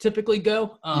I typically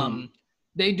go.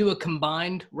 They do a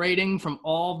combined rating from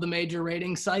all the major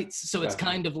rating sites, so it's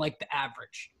kind of like the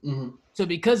average. Mm-hmm. So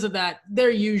because of that,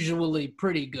 they're usually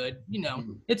pretty good.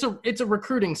 It's a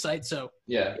recruiting site, so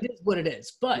it is what it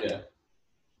is. But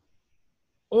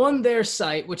on their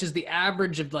site, which is the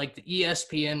average of the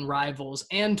ESPN Rivals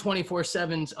and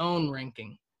 24/7's own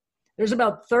ranking, there's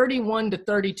about 31 to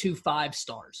 32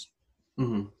 5-stars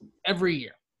every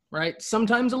year, right?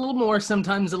 Sometimes a little more,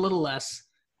 sometimes a little less,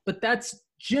 but that's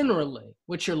generally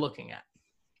what you're looking at.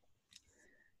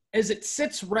 As it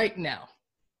sits right now,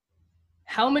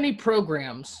 how many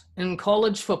programs in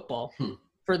college football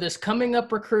for this coming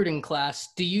up recruiting class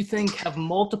do you think have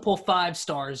multiple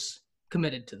 5-stars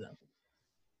committed to them?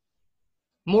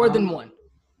 More than one.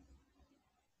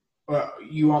 Well,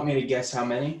 you want me to guess how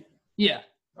many? Yeah.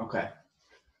 Okay.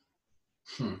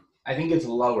 I think it's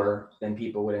lower than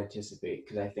people would anticipate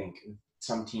because I think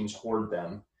some teams hoard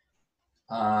them.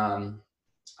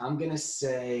 I'm going to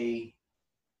say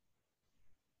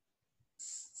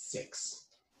 6.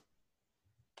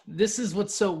 This is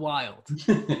what's so wild.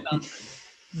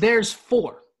 There's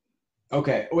 4.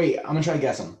 Okay, wait. I'm gonna try to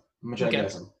guess them.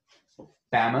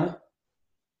 Bama,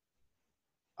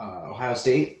 Ohio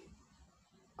State,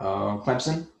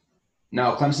 Clemson.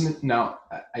 No, Clemson. No,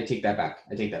 I take that back.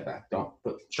 Don't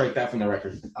strike that from the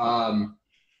record. I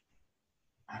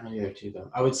don't know the other 2 though.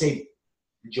 I would say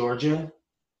Georgia,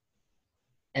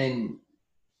 and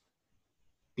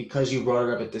because you brought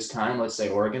it up at this time, let's say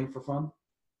Oregon for fun.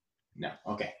 No.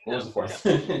 Okay. What was the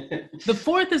 4th? The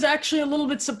 4th is actually a little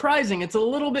bit surprising. It's a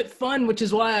little bit fun, which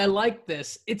is why I like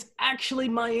this. It's actually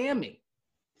Miami.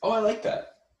 Oh, I like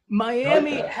that.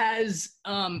 Miami has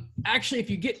actually, if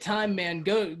you get time, man,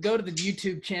 go to the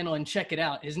YouTube channel and check it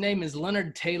out. His name is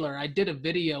Leonard Taylor. I did a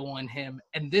video on him,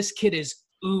 and this kid is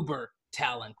uber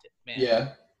talented, man.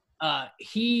 Yeah.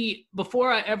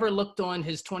 Before I ever looked on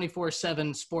his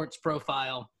 24/7 sports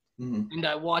profile, and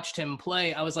I watched him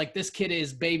play, I was like, this kid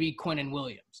is baby Quinnen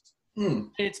Williams.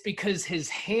 It's because his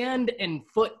hand and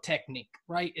foot technique,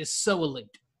 right, is so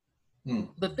elite.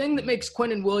 The thing that makes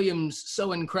Quinnen Williams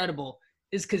so incredible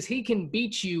is because he can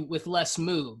beat you with less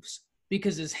moves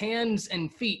because his hands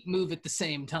and feet move at the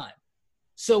same time.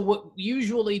 So what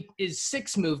usually is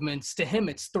 6 movements, to him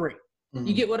it's 3.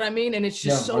 You get what I mean? And it's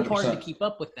just so hard to keep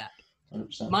up with that.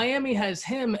 100%. Miami has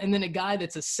him and then a guy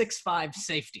that's a 6'5"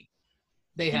 safety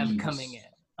they have coming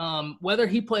in. Whether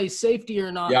he plays safety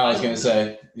or not. Yeah, I was going to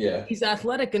say, yeah. He's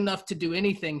athletic enough to do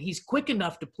anything. He's quick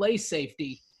enough to play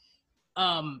safety.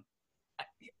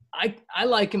 I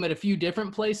like him at a few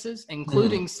different places,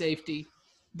 including safety.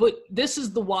 But this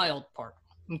is the wild part,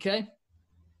 okay?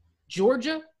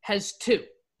 Georgia has 2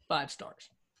 5-stars.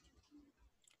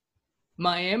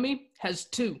 Miami has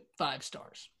 2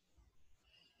 5-stars.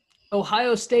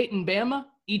 Ohio State and Bama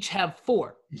each have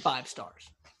 4 5-stars.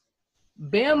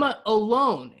 Bama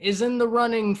alone is in the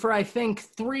running for, I think,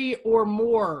 3 or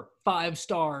more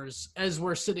 5-stars as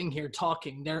we're sitting here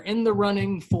talking. They're in the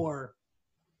running for,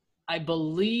 I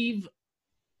believe,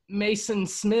 Mason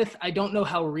Smith. I don't know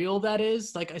how real that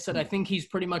is. Like I said, I think he's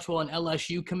pretty much an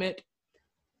LSU commit.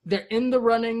 They're in the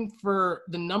running for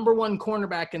the number 1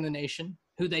 cornerback in the nation,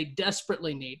 who they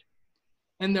desperately need.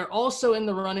 And they're also in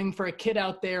the running for a kid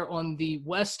out there on the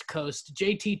West Coast,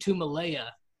 JT Tumalea,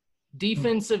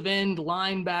 defensive end,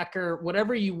 linebacker,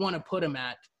 whatever you want to put him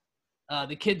at.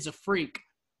 The kid's a freak.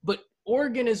 But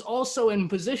Oregon is also in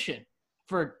position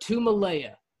for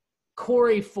Tumalea,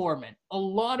 Corey Foreman, a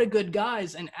lot of good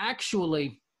guys. And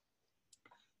actually,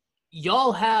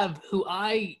 y'all have who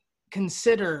I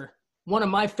consider one of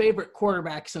my favorite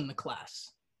quarterbacks in the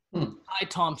class, Ty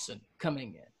Thompson,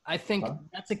 coming in. I think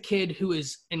that's a kid who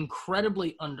is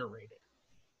incredibly underrated,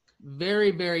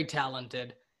 very, very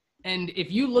talented. And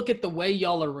if you look at the way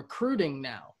y'all are recruiting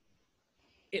now,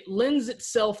 it lends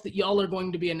itself that y'all are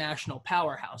going to be a national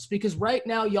powerhouse, because right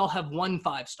now y'all have 1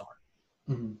 5-star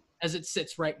as it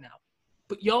sits right now.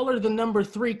 But y'all are the number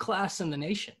 3 class in the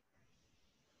nation.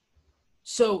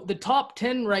 So the top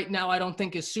 10 right now I don't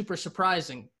think is super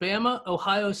surprising. Bama,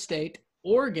 Ohio State,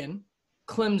 Oregon,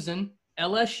 Clemson,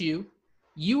 LSU,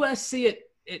 USC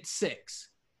at 6,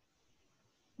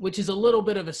 which is a little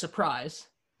bit of a surprise.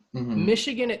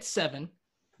 Michigan at 7,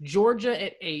 Georgia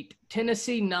at 8,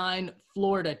 Tennessee 9,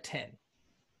 Florida 10.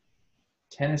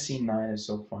 Tennessee 9 is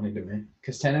so funny to me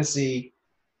because Tennessee,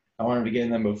 I wanted to get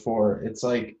in them before. It's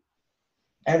like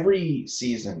every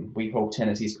season we hope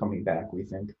Tennessee's coming back. We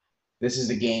think this is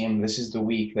the game, this is the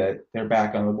week that they're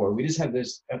back on the board. We just have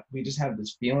this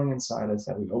feeling inside us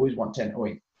that we always want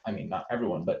Tennessee. I mean, not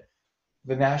everyone, but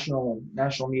the national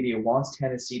media wants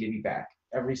Tennessee to be back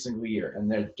every single year, and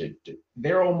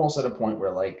they're almost at a point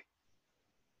where like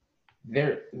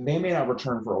they may not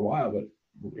return for a while, but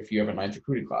if you have a 9th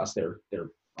recruiting class, they're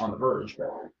on the verge.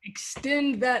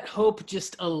 Extend that hope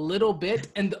just a little bit,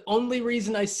 and the only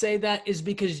reason I say that is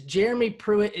because Jeremy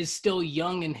Pruitt is still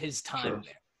young in his time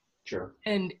there. Sure.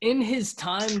 And in his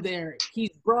time there, he's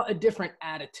brought a different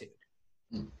attitude.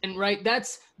 And right,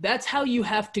 that's how you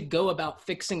have to go about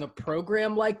fixing a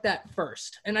program like that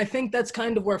first. And I think that's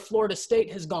kind of where Florida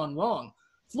State has gone wrong.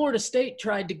 Florida State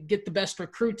tried to get the best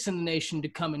recruits in the nation to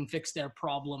come and fix their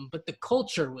problem, but the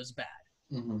culture was bad.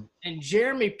 And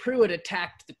Jeremy Pruitt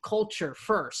attacked the culture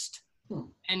first.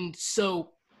 And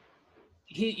so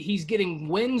he's getting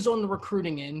wins on the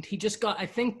recruiting end. He just got, I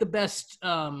think, the best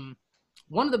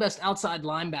one of the best outside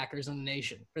linebackers in the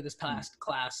nation for this past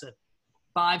class.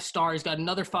 5 stars, got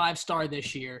another 5-star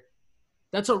this year.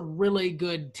 That's a really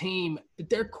good team, but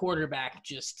their quarterback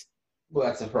just – well,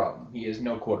 that's the problem. He has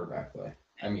no quarterback play.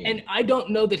 And I don't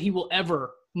know that he will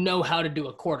ever know how to do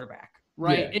a quarterback,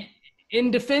 right? Yeah.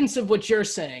 In defense of what you're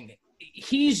saying,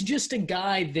 he's just a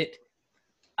guy that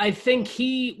I think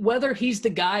whether he's the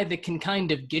guy that can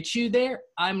kind of get you there,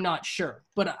 I'm not sure.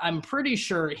 But I'm pretty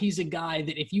sure he's a guy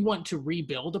that if you want to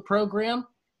rebuild a program,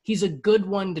 he's a good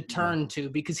one to turn to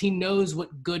because he knows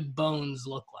what good bones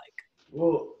look like.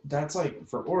 Well, that's like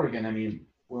for Oregon. I mean,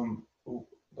 when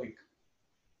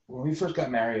we first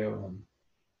got Mario,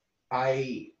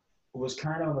 I was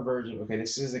kind of on the verge of, okay,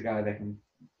 this is a guy that can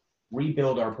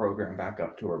rebuild our program back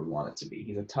up to where we want it to be.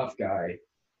 He's a tough guy.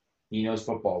 He knows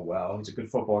football well. He's a good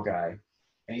football guy.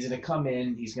 And he's going to come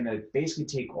in. He's going to basically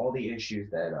take all the issues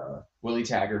that Willie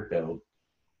Taggart built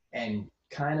and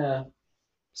kind of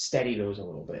steady those a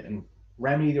little bit and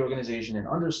remedy the organization and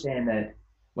understand that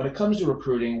when it comes to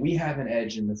recruiting, we have an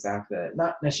edge in the fact that,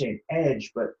 not necessarily an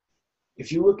edge, but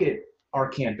if you look at our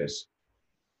campus,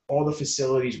 all the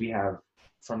facilities we have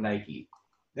from Nike,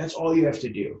 that's all you have to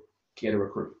do to get a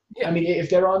recruit. Yeah. I mean, if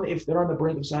they're on the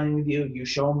brink of signing with you, you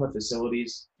show them the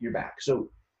facilities, you're back. So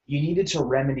you needed to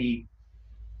remedy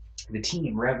the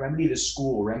team, remedy the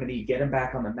school, get him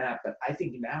back on the map. But I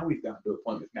think now we've gotten to a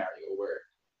point with Mario where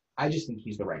I just think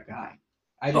he's the right guy.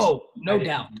 No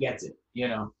doubt. He gets it, you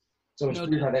know. So it's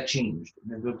weird how that changed.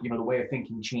 You know, the way of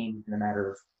thinking changed in a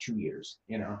matter of 2 years,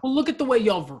 you know. Well, look at the way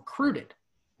y'all have recruited.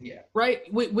 Yeah. Right?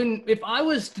 If I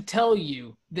was to tell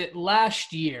you that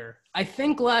last year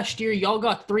y'all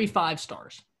got 3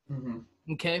 5-stars. Mm-hmm.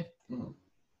 Okay? Mm-hmm.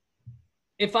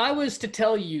 If I was to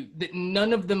tell you that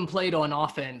none of them played on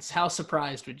offense, how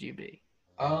surprised would you be?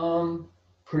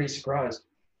 Pretty surprised.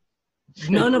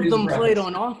 None of them played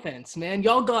on offense, man.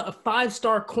 Y'all got a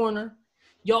 5-star corner.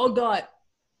 Y'all got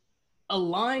a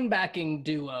linebacking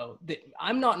duo that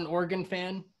I'm not an Oregon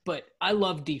fan, but I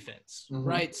love defense,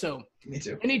 right? So me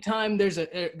too. Anytime there's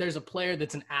a player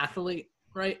that's an athlete,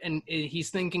 right, and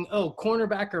he's thinking, oh,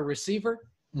 cornerback or receiver,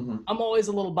 I'm always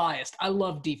a little biased. I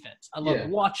love defense. I love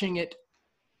watching it.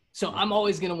 So I'm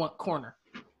always going to want corner.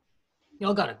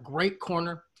 Y'all got a great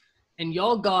corner, and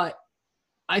y'all got,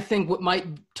 I think, what might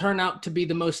turn out to be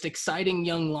the most exciting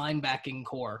young linebacking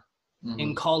core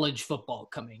in college football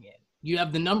coming in. You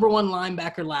have the number 1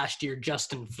 linebacker last year,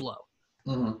 Justin Flo.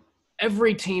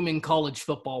 Every team in college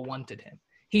football wanted him.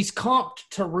 He's comped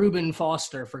to Reuben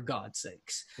Foster, for God's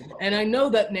sakes. And I know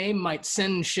that name might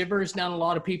send shivers down a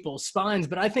lot of people's spines,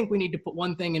 but I think we need to put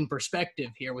one thing in perspective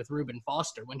here with Reuben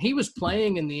Foster. When he was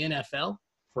playing in the NFL,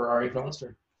 Ferrari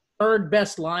Foster, 3rd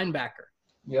best linebacker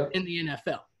in the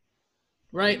NFL.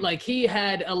 Right? Like he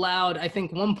had allowed, I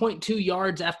think, 1.2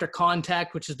 yards after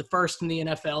contact, which is the first in the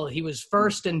NFL. He was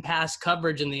first in pass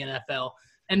coverage in the NFL.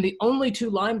 And the only 2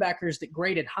 linebackers that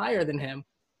graded higher than him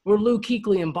were Luke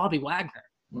Kuechly and Bobby Wagner.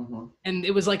 And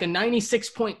it was like a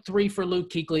 96.3 for Luke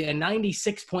Kuechly, a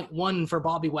 96.1 for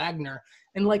Bobby Wagner,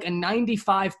 and like a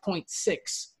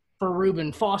 95.6 for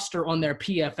Reuben Foster on their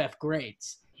PFF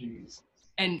grades. Jeez.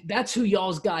 And that's who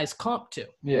y'all's guys comp to.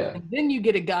 Yeah. And then you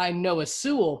get a guy, Noah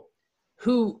Sewell,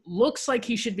 who looks like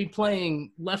he should be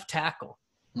playing left tackle,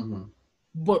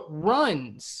 but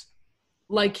runs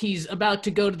like he's about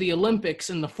to go to the Olympics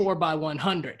in the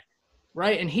 4x100,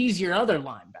 right? And he's your other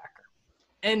linebacker.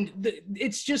 And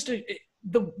it's just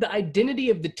the identity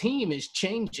of the team is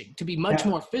changing to be much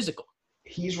more physical.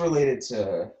 He's related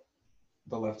to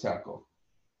the left tackle.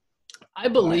 I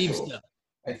believe so.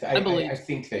 I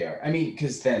think they are. I mean,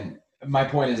 because then my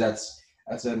point is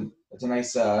that's a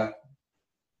nice guy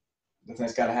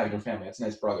to have in your family. That's a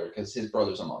nice brother because his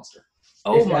brother's a monster.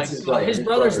 Oh my God, his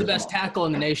brother's the best tackle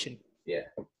in the nation. Yeah.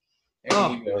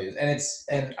 He really is.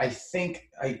 And I think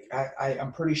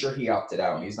I'm pretty sure he opted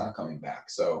out and he's not coming back.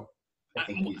 So I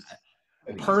think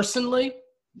personally,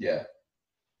 yeah.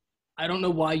 I don't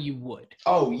know why you would.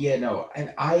 Oh yeah, no.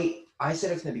 And I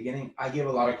said it from the beginning, I give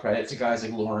a lot of credit to guys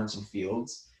like Lawrence and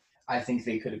Fields. I think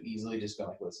they could have easily just been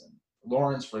like, listen,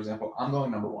 Lawrence, for example, I'm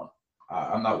going number 1.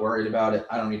 I'm not worried about it.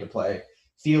 I don't need to play.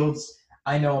 Fields,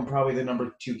 I know I'm probably the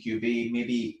number 2 QB.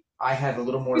 Maybe I have a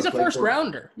little more. He's a first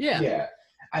rounder. Yeah. Yeah.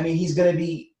 I mean, he's going to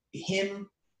be him,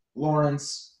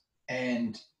 Lawrence,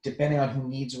 and depending on who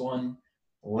needs one,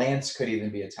 Lance could even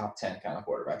be a top 10 kind of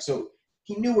quarterback. So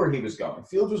he knew where he was going.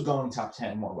 Fields was going top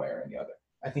 10 one way or the other.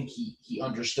 I think he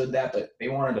understood that, but they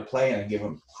wanted to play, and I give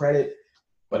him credit.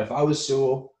 But if I was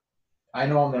Sewell, I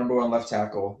know I'm the number 1 left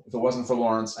tackle. If it wasn't for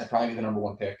Lawrence, I'd probably be the number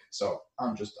 1 pick. So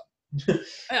I'm just done.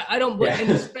 I don't blame,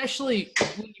 and especially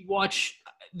when you watch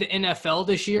the NFL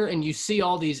this year and you see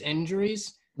all these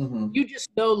injuries, you just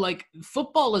know, like,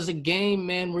 football is a game,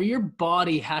 man, where your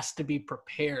body has to be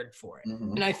prepared for it.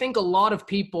 And I think a lot of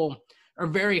people are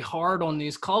very hard on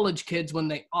these college kids when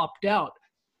they opt out.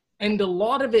 And a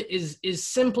lot of it is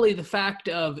simply the fact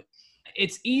of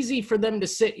it's easy for them to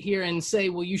sit here and say,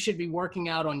 well, you should be working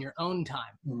out on your own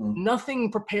time. Mm-hmm.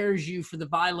 Nothing prepares you for the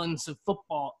violence of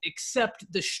football except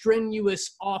the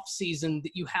strenuous off season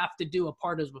that you have to do a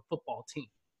part of a football team.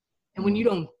 And when you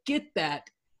don't get that,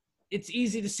 it's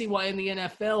easy to see why in the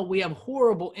NFL we have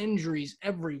horrible injuries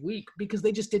every week because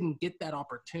they just didn't get that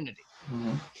opportunity.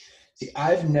 Mm-hmm. See,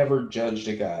 I've never judged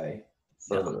a guy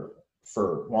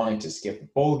for wanting to skip a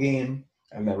bowl game.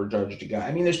 I've never judged a guy.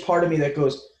 I mean, there's part of me that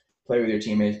goes, play with your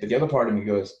teammates, but the other part of me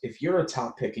goes, if you're a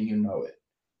top pick and you know it,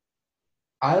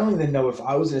 I don't even know if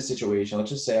I was in a situation,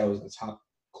 let's just say I was the top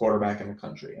quarterback in the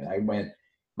country, and I went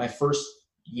my first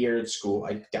year at school,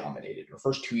 I dominated. The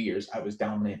first 2 years, I was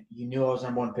dominant. You knew I was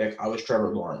number one pick. I was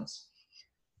Trevor Lawrence.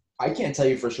 I can't tell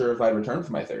you for sure if I returned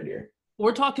for my third year.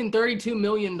 We're talking $32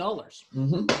 million.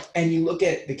 Mm-hmm. And you look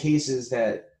at the cases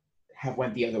that have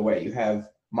went the other way. You have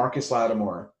Marcus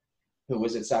Lattimore, who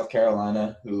was at South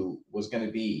Carolina, who was going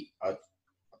to be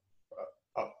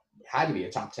had to be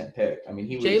a top 10 pick. I mean,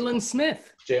 he was Jalen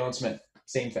Smith,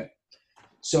 same thing.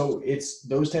 So it's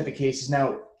those type of cases.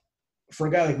 Now, for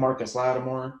a guy like Marcus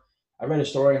Lattimore, I read a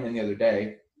story on him the other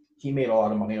day. He made a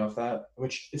lot of money off that,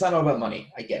 which it's not all about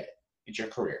money. I get it. It's your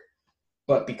career.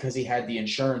 But because he had the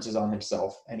insurances on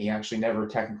himself and he actually never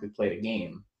technically played a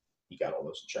game, he got all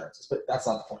those insurances. But that's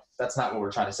not the point. That's not what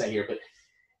we're trying to say here. But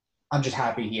I'm just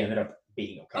happy he ended up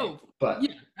being okay. Oh, but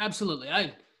yeah, absolutely.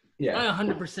 I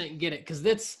 100% get it because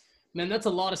that's a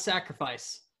lot of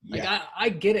sacrifice. Like I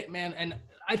get it, man, and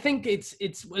I think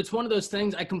it's one of those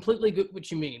things. I completely get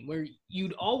what you mean, where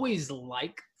you'd always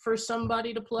like for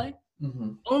somebody to play,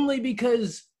 only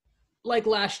because, like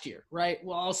last year, right?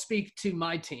 Well, I'll speak to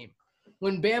my team.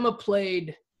 When Bama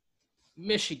played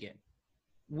Michigan,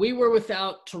 we were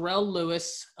without Terrell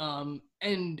Lewis,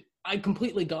 and I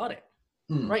completely got it.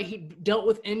 Right, he dealt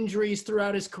with injuries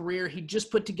throughout his career. He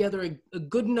just put together a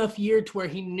good enough year to where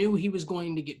he knew he was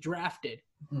going to get drafted.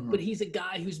 But he's a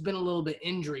guy who's been a little bit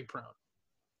injury prone.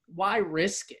 Why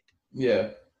risk it? Yeah.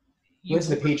 He went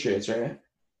to the Patriots, right?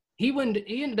 He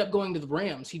ended up going to the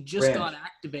Rams. He just got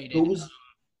activated. Who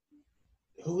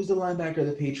was the linebacker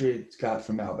the Patriots got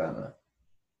from Alabama?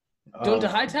 Donta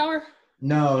Hightower?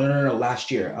 No. Last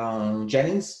year.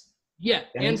 Jennings? Yeah,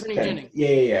 Anthony Jennings.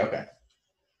 Yeah. Okay.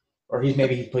 Or he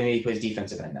plays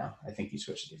defensive end now. I think he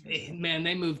switched to defensive end. Man,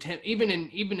 they moved him. Even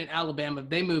in Alabama,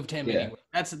 they moved him anyway.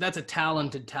 That's a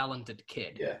talented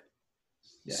kid. Yeah.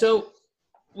 So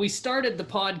we started the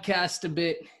podcast a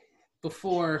bit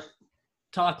before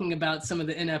talking about some of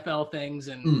the NFL things,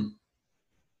 and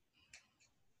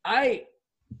I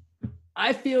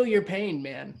feel your pain,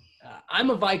 man. I'm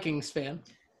a Vikings fan,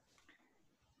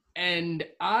 and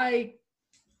I'm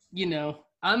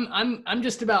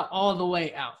just about all the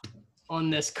way out on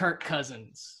this Kirk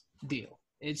Cousins deal.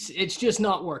 It's just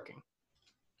not working.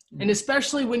 And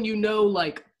especially when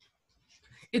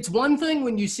it's one thing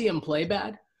when you see him play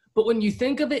bad, but when you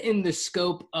think of it in the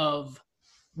scope of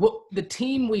what the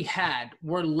team we had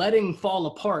were letting fall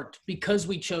apart because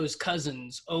we chose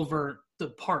Cousins over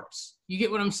the parts. You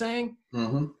get what I'm saying?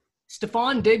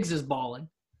 Stephon Diggs is balling.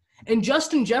 And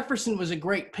Justin Jefferson was a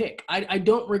great pick. I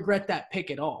don't regret that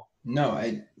pick at all.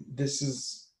 No, this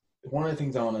is one of the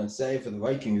things I want to say for the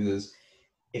Vikings is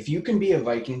if you can be a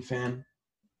Viking fan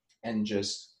and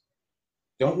just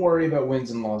don't worry about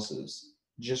wins and losses,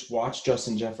 just watch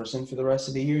Justin Jefferson for the rest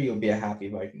of the year, you'll be a happy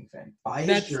Viking fan. Buy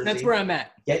his jersey. That's where I'm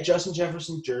at. Get Justin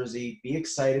Jefferson's jersey. Be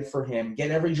excited for him. Get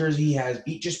every jersey he has.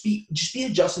 Just be a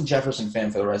Justin Jefferson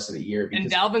fan for the rest of the year. And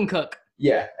Dalvin Cook.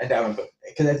 Yeah, and Dalvin Cook.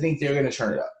 Because I think they're going to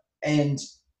turn it up. And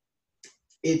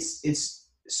it's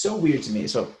so weird to me.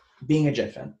 So being a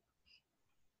Jet fan,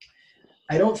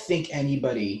 I don't think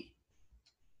anybody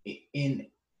in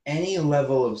any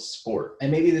level of sport, and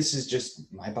maybe this is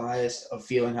just my bias of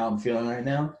feeling how I'm feeling right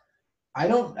now, I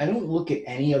don't look at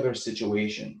any other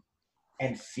situation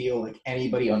and feel like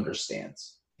anybody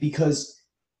understands. Because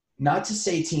not to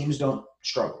say teams don't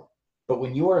struggle, but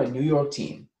when you are a New York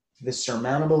team, the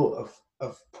surmountable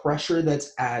of pressure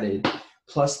that's added,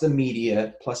 plus the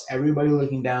media, plus everybody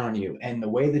looking down on you, and the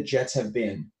way the Jets have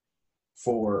been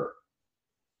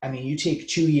you take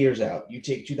 2 years out, you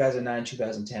take 2009,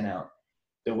 2010 out,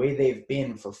 the way they've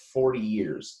been for 40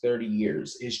 years, 30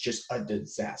 years is just a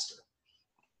disaster.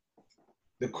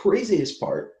 The craziest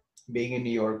part, being a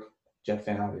New York Jet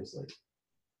fan, obviously,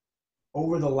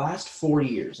 over the last 40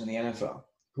 years in the NFL,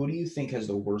 who do you think has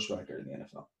the worst record in the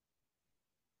NFL?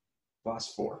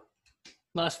 Last four.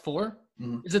 Last four?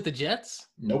 Mm-hmm. Is it the Jets?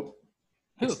 Nope.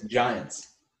 Who? It's the Giants.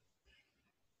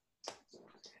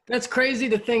 That's crazy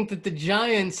to think that the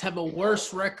Giants have a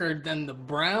worse record than the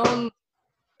Browns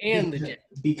and the Jets.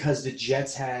 Because the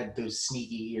Jets had those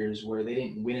sneaky years where they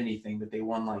didn't win anything, but they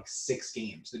won like 6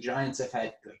 games. The Giants have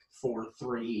had like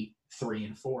 4-3,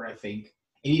 3-4, I think.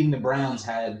 And even the Browns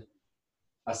had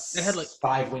a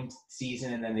 5-win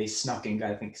season, and then they snuck in,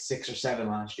 I think, 6 or 7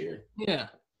 last year. Yeah.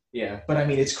 Yeah, but I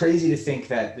mean, it's crazy to think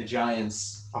that the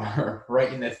Giants are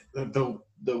right in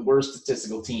the worst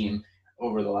statistical team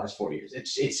over the last 4 years.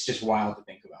 It's just wild to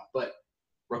think about. But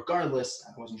regardless,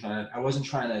 I wasn't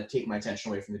trying to take my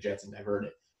attention away from the Jets and divert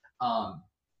it.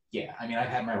 Yeah, I mean, I've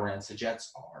had my rants. The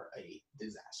Jets are a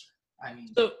disaster. I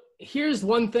mean, so here's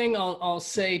one thing I'll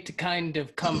say to kind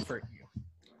of comfort you,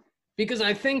 because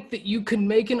I think that you can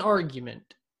make an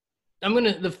argument.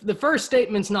 The first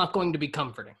statement's not going to be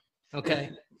comforting.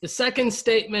 Okay. The second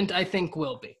statement, I think,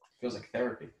 will be. Feels like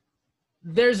therapy.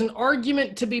 There's an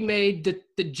argument to be made that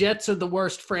the Jets are the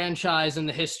worst franchise in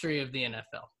the history of the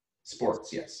NFL.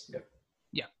 Sports, yes. Yep.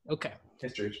 Yeah, okay.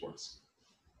 History of sports.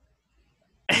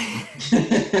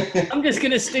 I'm just going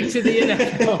to stick to the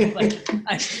NFL.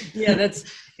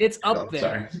 It's up there.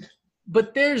 Sorry.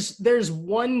 But there's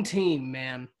one team,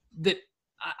 man, that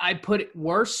I put it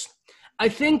worse. I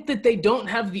think that they don't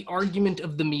have the argument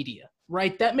of the media.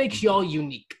 Right? That makes y'all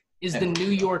unique, is the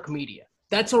New York media.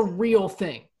 That's a real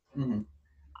thing. Mm-hmm.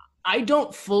 I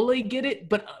don't fully get it,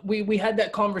 but we had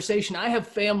that conversation. I have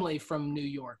family from New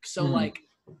York. So,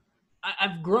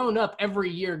 I've grown up every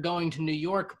year going to New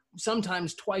York,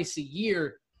 sometimes twice a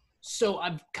year. So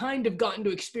I've kind of gotten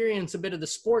to experience a bit of the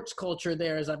sports culture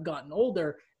there as I've gotten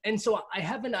older. And so I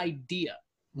have an idea,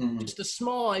 just a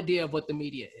small idea of what the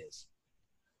media is.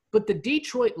 But the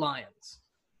Detroit Lions –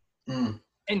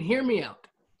 and hear me out,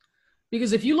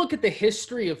 because if you look at the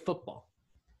history of football,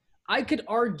 I could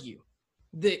argue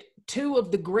that 2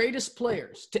 of the greatest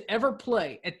players to ever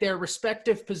play at their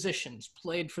respective positions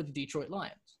played for the Detroit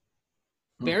Lions.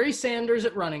 Barry Sanders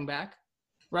at running back,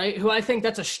 right? Who I think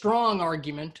that's a strong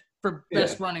argument for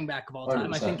best running back of all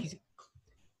time. 100%. I think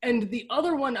and the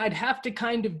other one, I'd have to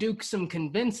kind of do some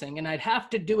convincing, and I'd have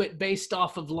to do it based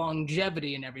off of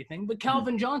longevity and everything. But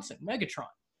Calvin Johnson, Megatron.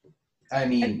 I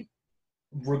mean,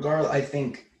 I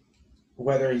think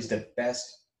whether he's the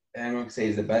best, and I'm going to say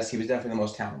he's the best, he was definitely the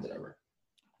most talented ever.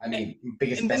 I mean,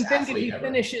 best athlete ever.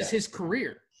 He finishes his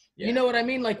career. Yeah. You know what I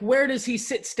mean? Like, where does he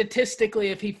sit statistically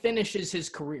if he finishes his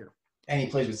career? And he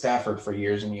plays with Stafford for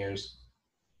years and years.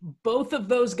 Both of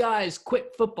those guys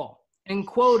quit football and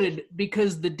quoted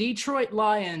because the Detroit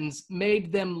Lions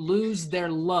made them lose their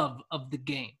love of the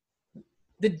game.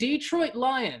 The Detroit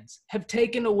Lions have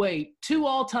taken away 2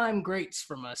 all-time greats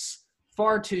from us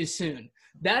far too soon.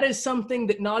 That is something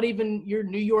that not even your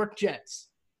New York Jets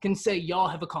can say y'all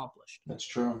have accomplished. That's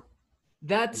true.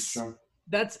 That's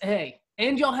hey,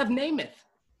 and y'all have Namath.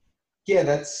 Yeah,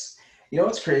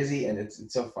 what's crazy, and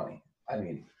it's so funny. I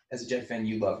mean, as a Jet fan,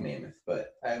 you love Namath,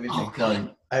 but I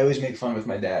always make fun with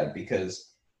my dad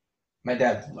because my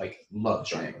dad loved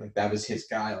Joe Namath. Like, that was his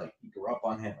guy. Like, he grew up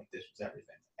on him. Like, this was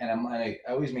everything. And I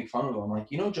always make fun of him. I'm like,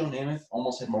 Joe Namath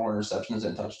almost had more interceptions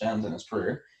and touchdowns in his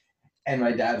career. And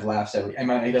my dad laughs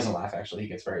he doesn't laugh, actually. He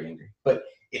gets very angry. But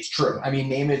it's true. I mean,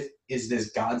 Namath is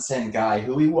this godsend guy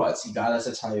who he was. He got us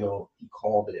a title. He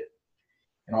called it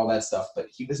and all that stuff. But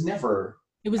he was never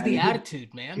 – It was the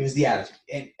attitude, man. It was the attitude.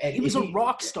 And he was a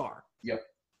rock star. Yep.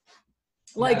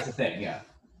 Like, that's the thing, yeah.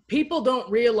 People don't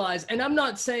realize – and I'm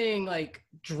not saying,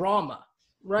 drama,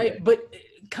 right? Yeah. But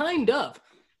kind of.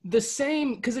 The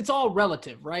same – because it's all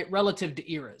relative, right? Relative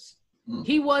to eras.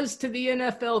 He was to the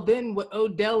NFL then what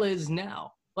Odell is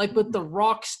now. With the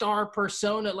rock star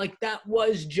persona, that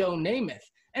was Joe Namath.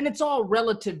 And it's all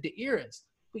relative to eras.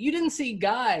 But you didn't see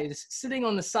guys sitting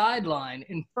on the sideline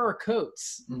in fur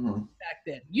coats back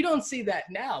then. You don't see that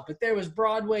now, but there was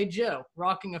Broadway Joe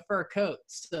rocking a fur coat.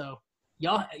 So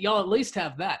y'all at least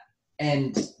have that.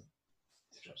 And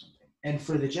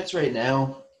for the Jets right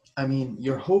now, I mean,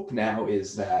 your hope now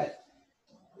is that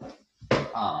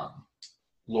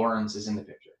Lawrence is in the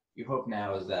picture. Your hope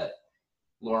now is that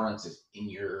Lawrence is in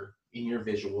your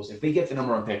visuals. If they get the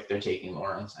number 1 pick, they're taking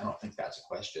Lawrence. I don't think that's a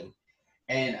question.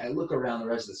 And I look around the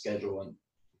rest of the schedule, and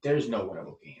there's no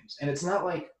winnable games. And it's not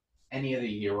like any other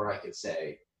year where I could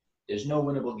say there's no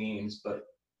winnable games, but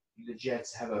the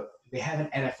Jets have an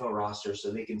NFL roster,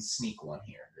 so they can sneak one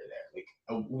here or there. Like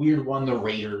a weird one, the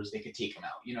Raiders, they could take them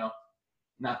out.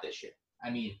 Not this year. I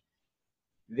mean,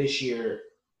 this year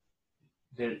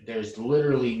there's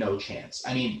literally no chance.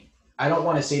 I mean, I don't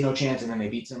want to say no chance and then they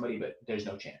beat somebody, but there's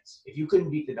no chance. If you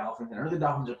couldn't beat the Dolphins, and the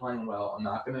Dolphins are playing well, I'm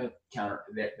not going to counter.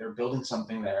 They're building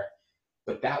something there.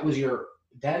 But that was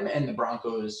them and the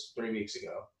Broncos 2 weeks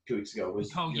ago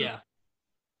was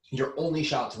your only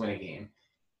shot to win a game.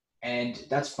 And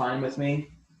that's fine with me.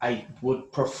 I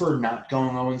would prefer not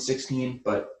going 0-16,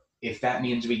 but if that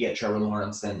means we get Trevor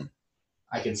Lawrence, then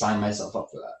I can sign myself up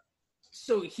for that.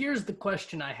 So here's the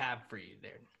question I have for you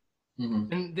there.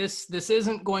 Mm-hmm. And this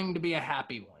isn't going to be a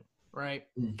happy one, right?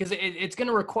 Because it's going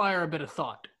to require a bit of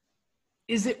thought.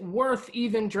 Is it worth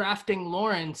even drafting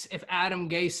Lawrence if Adam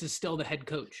Gase is still the head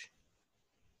coach?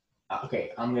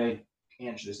 Okay, I'm going to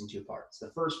answer this in two parts.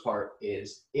 The first part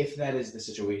is, if that is the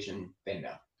situation, then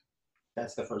no.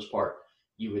 That's the first part.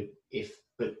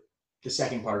 But the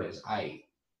second part is,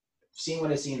 seeing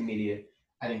what I see in the media,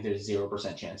 I think there's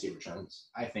 0% chance he returns.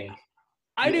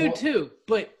 I do too,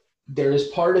 but there is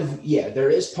part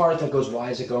that goes,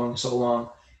 why is it going so long?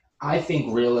 I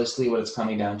think realistically what it's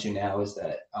coming down to now is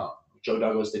that Joe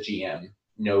Douglas, the GM,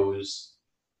 knows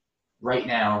right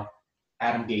now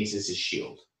Adam Gase is his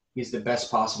shield. He's the best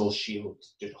possible shield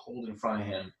to hold in front of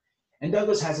him. And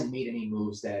Douglas hasn't made any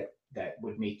moves that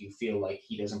would make you feel like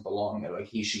he doesn't belong there, like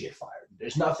he should get fired.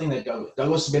 There's nothing that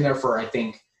Douglas has been there for, I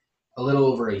think, a little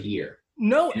over a year.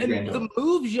 No, and the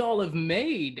moves y'all have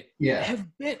made have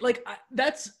been like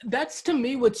that's to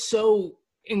me what's so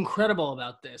incredible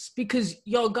about this, because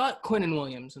y'all got Quinnen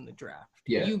Williams in the draft.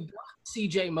 Yeah. You got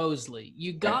C.J. Mosley.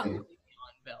 You got Le'Veon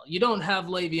Bell. You don't have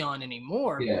Le'Veon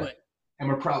anymore. Yeah. But and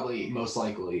we're probably, most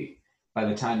likely, by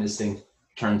the time this thing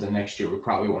turns to next year, we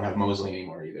probably won't have Mosley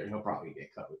anymore either. He'll probably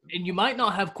get cut with them. And you might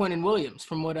not have Quinnen Williams,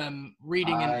 from what I'm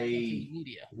reading in the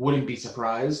media. Wouldn't be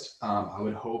surprised. I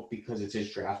would hope, because it's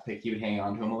his draft pick, he would hang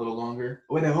on to him a little longer.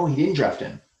 Wait, no, he didn't draft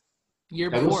him.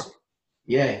 Year before.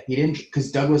 Yeah, he didn't,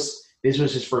 because Douglas, this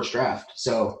was his first draft,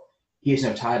 so he has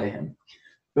no tie to him.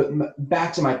 But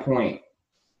back to my point,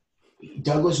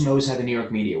 Douglas knows how the New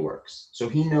York media works. So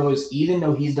he knows, even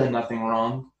though he's done nothing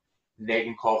wrong, they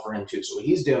can call for him too. So what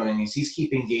he's doing is he's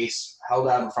keeping Gase held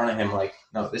out in front of him like,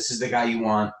 no, this is the guy you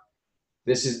want.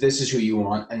 This is who you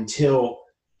want until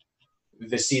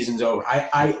the season's over.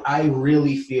 I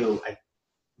really feel, I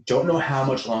don't know how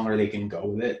much longer they can go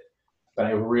with it, but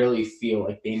I really feel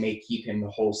like they may keep him the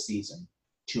whole season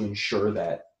to ensure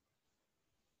that.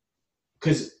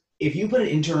 Because if you put an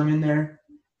interim in there,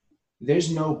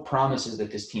 there's no promises that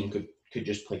this team could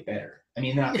just play better. I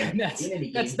mean, not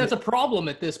that's a problem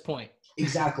at this point.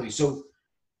 Exactly. So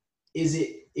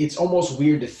it's almost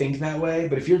weird to think that way,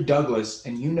 but if you're Douglas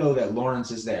and you know that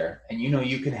Lawrence is there and you know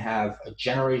you can have a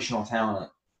generational talent,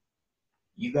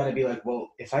 you got to be like, well,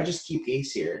 if I just keep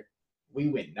Gase here, we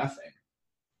win nothing.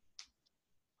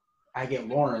 I get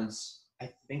Lawrence, I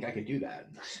think I could do that.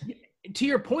 To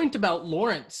your point about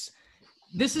Lawrence,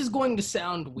 this is going to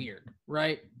sound weird,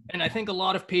 right? And I think a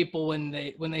lot of people, when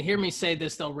they hear me say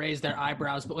this, they'll raise their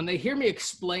eyebrows. But when they hear me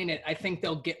explain it, I think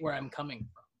they'll get where I'm coming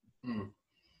from.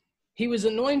 He was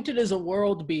anointed as a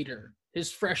world beater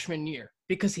his freshman year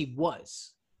because he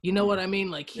was. You know what I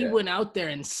mean? Like, he went out there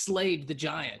and slayed the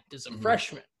giant as a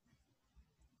freshman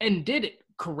and did it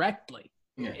correctly,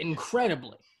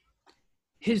 incredibly.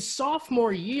 His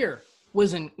sophomore year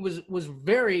was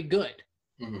very good.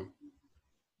 Mm-hmm.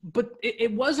 But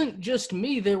it wasn't just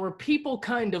me. There were people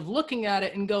kind of looking at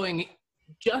it and going,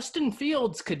 Justin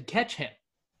Fields could catch him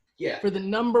for the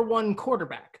number one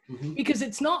quarterback. Mm-hmm. Because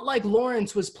it's not like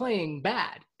Lawrence was playing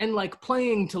bad and like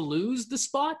playing to lose the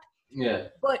spot. Yeah.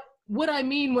 But what I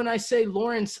mean when I say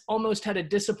Lawrence almost had a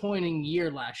disappointing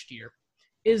year last year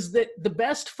is that the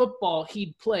best football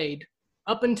he'd played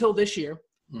up until this year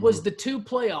was the 2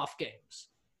 playoff games.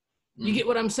 You get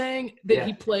what I'm saying? That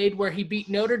he played where he beat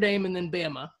Notre Dame and then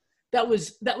Bama. That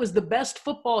was the best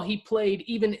football he played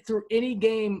even through any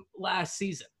game last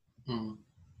season. Mm.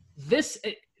 This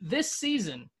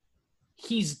season,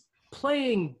 he's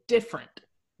playing different,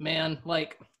 man.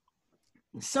 Like,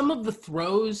 some of the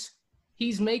throws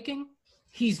he's making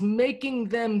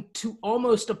them to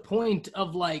almost a point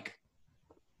of like,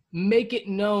 make it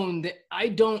known that I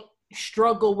don't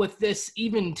struggle with this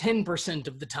even 10%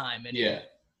 of the time anymore.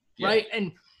 Yeah. Right?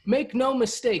 And make no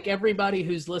mistake, everybody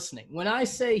who's listening, when I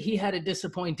say he had a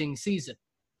disappointing season,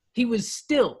 he was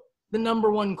still the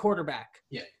number one quarterback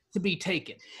to be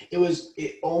taken.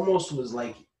 It almost was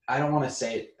like, I don't want to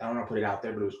say it, I don't want to put it out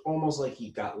there, but it was almost like he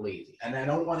got lazy. And I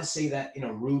don't want to say that in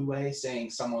a rude way,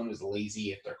 saying someone was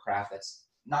lazy at their craft. That's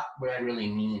not what I really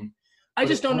mean. I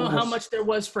just don't know how much there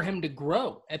was for him to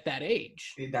grow at that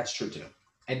age. That's true too.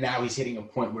 And now he's hitting a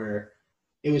point where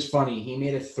it was funny. He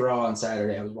made a throw on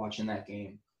Saturday. I was watching that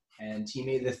game. And he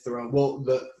made the throw. Well,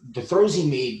 the throws he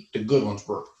made, the good ones,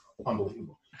 were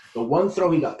unbelievable. The one throw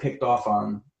he got picked off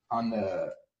on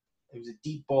it was a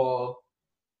deep ball.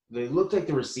 It looked like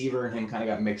the receiver and him kind of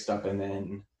got mixed up, and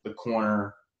then the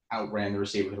corner outran the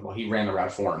receiver with the ball. He ran the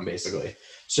route for him, basically.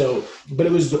 So, but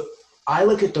it was I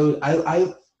look at those.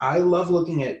 I love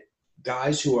looking at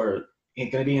guys who are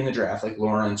going to be in the draft, like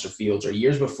Lawrence or Fields or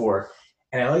years before,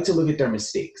 and I like to look at their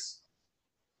mistakes.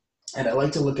 And I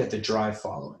like to look at the drive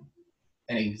following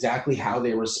and exactly how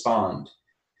they respond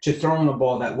to throwing a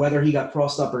ball that, whether he got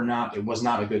crossed up or not, it was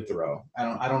not a good throw.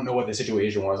 I don't know what the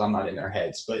situation was. I'm not in their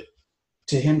heads. But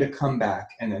to him to come back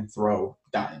and then throw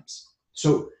dimes.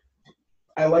 So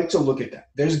I like to look at that.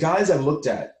 There's guys I've looked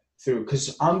at through,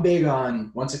 because I'm big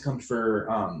on, once it comes for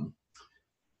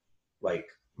like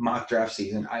mock draft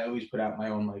season, I always put out my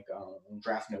own like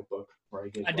draft notebook where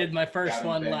I did my first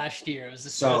one last year. It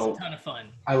was a ton of fun.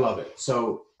 I love it.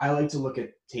 So I like to look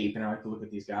at tape and I like to look at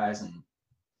these guys, and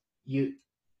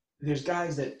there's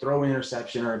guys that throw an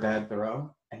interception or a bad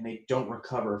throw and they don't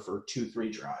recover for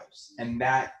 2-3 drives. And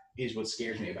that is what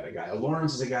scares me about a guy.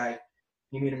 Lawrence is a guy,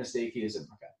 he made a mistake, he isn't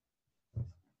okay.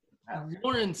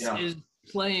 Lawrence is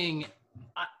playing.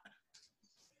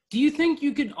 Do you think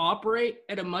you could operate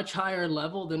at a much higher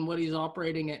level than what he's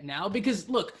operating at now? Because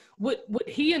look, what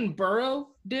he and Burrow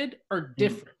did are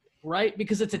different, right?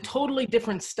 Because it's a totally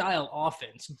different style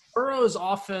offense. Burrow's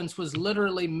offense was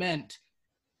literally meant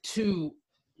to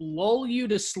lull you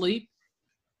to sleep,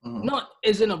 not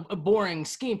as in a boring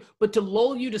scheme, but to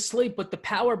lull you to sleep with the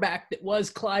power back that was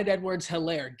Clyde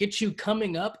Edwards-Helaire, get you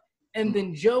coming up, and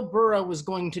then Joe Burrow was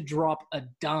going to drop a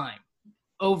dime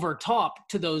over top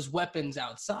to those weapons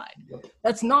outside.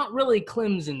 That's not really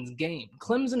Clemson's game.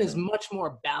 Clemson is much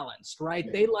more balanced,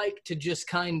 right? They like to just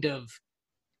kind of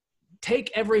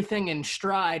take everything in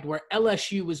stride, where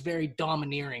LSU was very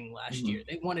domineering last year.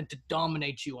 They wanted to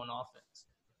dominate you on offense.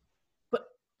 But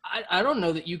I don't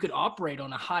know that you could operate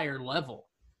on a higher level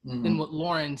than what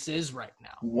Lawrence is right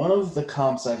now. One of the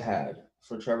comps I've had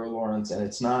for Trevor Lawrence, and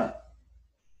it's not,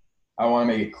 I want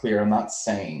to make it clear, I'm not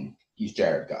saying he's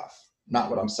Jared Goff. Not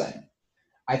what I'm saying.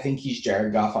 I think he's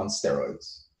Jared Goff on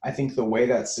steroids. I think the way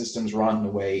that system's run, the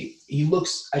way he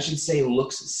looks,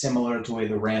 looks similar to the way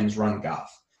the Rams run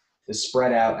Goff. The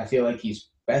spread out, I feel like he's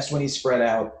best when he's spread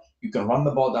out. You can run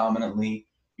the ball dominantly.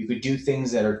 You could do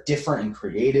things that are different and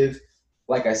creative.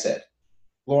 Like I said,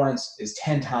 Lawrence is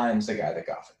 10 times the guy that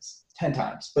Goff is. 10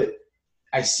 times. But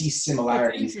I see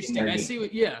similarities in their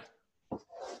game.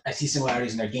 I see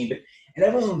similarities in their game. And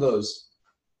everyone goes,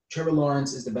 Trevor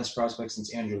Lawrence is the best prospect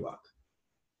since Andrew Luck.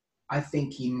 I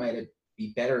think he might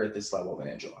be better at this level than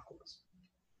Andrew Luck was.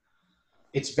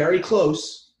 It's very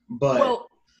close, but well,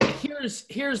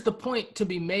 here's the point to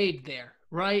be made there,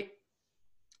 right?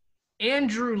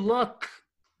 Andrew Luck,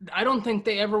 I don't think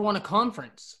they ever won a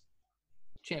conference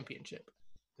championship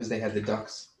because they had the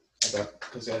Ducks.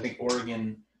 Because I think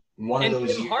Oregon one of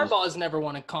those Jim years. Harbaugh's never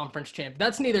won a conference champ.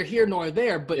 That's neither here nor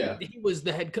there, but he was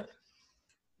the head coach.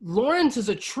 Lawrence is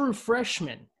a true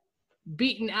freshman,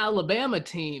 beating Alabama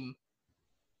team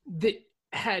that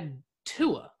had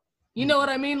Tua. You know what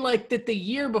I mean? Like that the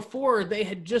year before they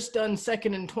had just done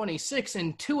 2nd and 26,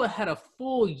 and Tua had a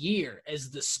full year as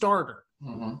the starter.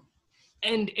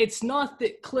 And it's not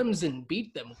that Clemson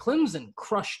beat them. Clemson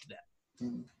crushed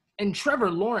them. And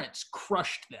Trevor Lawrence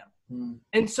crushed them.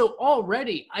 And so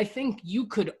already I think you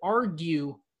could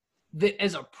argue that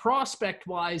as a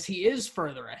prospect-wise, he is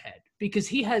further ahead because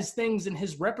he has things in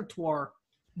his repertoire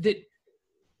that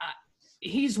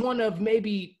he's one of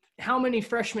maybe how many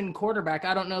freshman quarterback,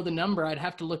 I don't know the number, I'd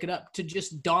have to look it up, to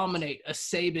just dominate a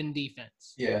Saban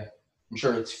defense. Yeah, I'm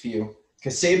sure it's few.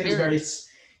 Because Saban's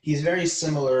he's very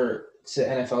similar to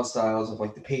NFL styles of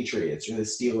like the Patriots or the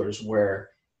Steelers, where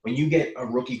when you get a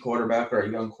rookie quarterback or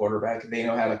a young quarterback, they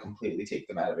know how to completely take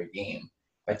them out of a game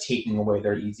by taking away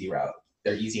their easy route,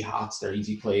 their easy hots, their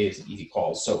easy plays, and easy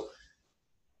calls. So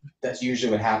that's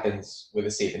usually what happens with a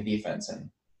Saban defense. And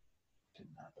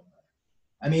didn't happen.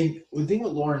 I mean, the thing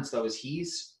with Lawrence, though, is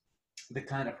he's the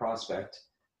kind of prospect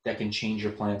that can change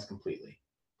your plans completely.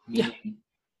 Meaning,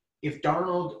 if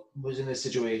Darnold was in this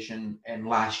situation and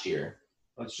last year,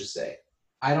 let's just say,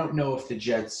 I don't know if the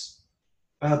Jets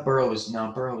Burrow was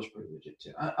pretty legit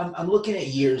too. I'm looking at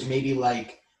years, maybe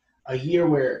like a year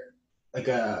where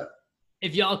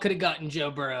if y'all could have gotten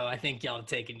Joe Burrow, I think y'all have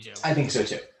taken Joe Burrow. I think so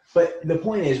too. But the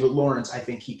point is with Lawrence, I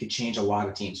think he could change a lot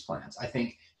of teams' plans. I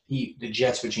think the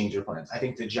Jets would change their plans. I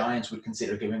think the Giants would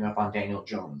consider giving up on Daniel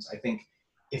Jones. I think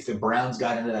if the Browns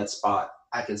got into that spot,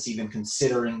 I could see them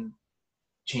considering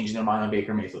changing their mind on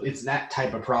Baker Mayfield. It's that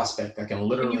type of prospect that can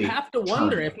literally. And you have to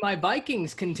wonder if my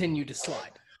Vikings continue to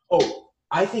slide. Oh,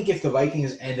 I think if the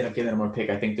Vikings ended up giving him a pick,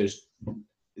 I think there's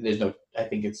no. I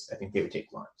think they would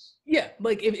take Lawrence. Yeah,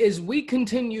 like as we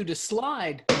continue to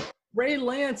slide, Ray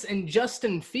Lance and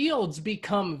Justin Fields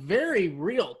become very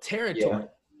real territory.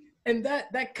 And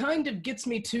that kind of gets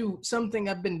me to something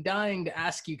I've been dying to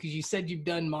ask you because you said you've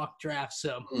done mock drafts.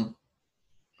 So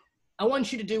I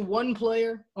want you to do one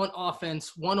player on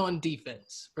offense, one on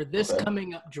defense for this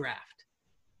coming up draft.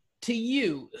 To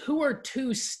you, who are two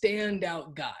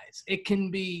standout guys? It can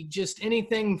be just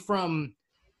anything from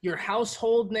your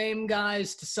household name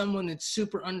guys to someone that's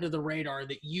super under the radar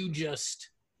that you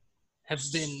just have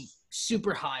been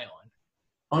super high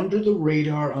on. Under the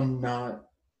radar, I'm not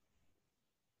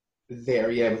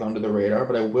there yet with under the radar,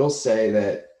 but I will say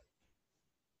that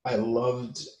I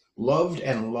loved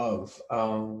and love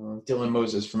Dylan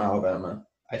Moses from Alabama.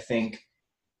 I think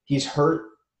he's hurt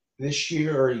this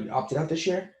year, or he opted out this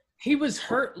year. He was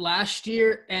hurt last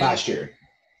year.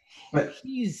 But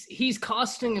he's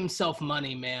costing himself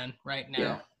money, man, right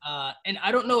now. Yeah. And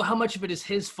I don't know how much of it is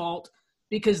his fault,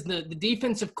 because the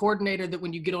defensive coordinator that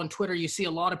when you get on Twitter, you see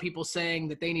a lot of people saying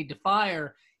that they need to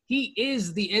fire. He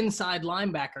is the inside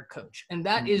linebacker coach, and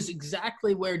that is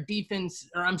exactly where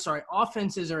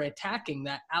offenses are attacking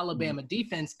that Alabama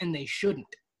defense, and they shouldn't.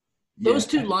 Those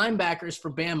two linebackers for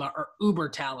Bama are uber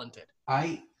talented.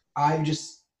 I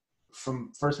just,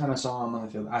 from first time I saw him on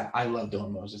the field, I love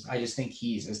Dylan Moses. I just think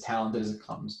he's as talented as it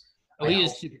comes. He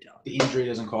is super talented. The injury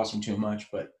doesn't cost him too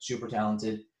much, but super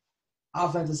talented.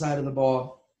 Offensive side of the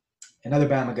ball, another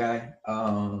Bama guy,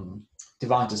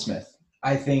 Devonta Smith.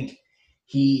 I think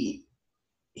he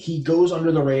goes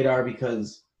under the radar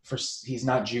because he's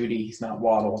not Judy, he's not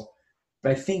Waddle,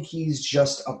 but I think he's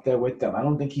just up there with them. I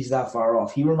don't think he's that far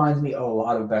off. He reminds me a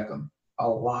lot of Beckham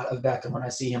when I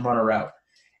see him run a route.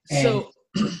 And, so,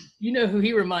 you know who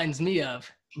he reminds me of?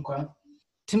 Okay.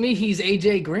 To me, he's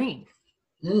AJ Green.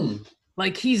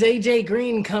 Like, he's AJ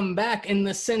Green come back in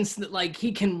the sense that, like,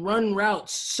 he can run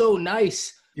routes so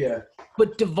nice. Yeah.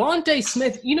 But Devonta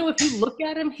Smith, you know, if you look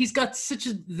at him, he's got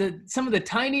some of the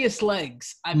tiniest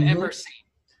legs I've ever seen.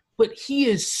 But he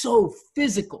is so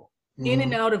physical in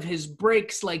and out of his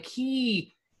breaks. Like,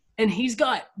 he's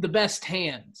got the best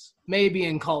hands maybe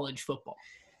in college football.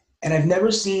 And I've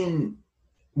never seen,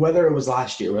 whether it was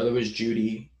last year, whether it was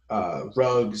Judy,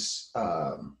 Ruggs,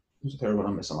 who's the third one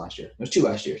I'm missing last year? There's two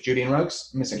last year. Judy and Ruggs?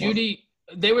 I'm missing Judy,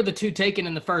 they were the two taken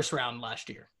in the first round last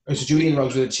year. So Judy and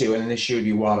Ruggs were the two, and then this year would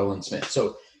be Waddle and Smith.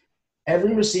 So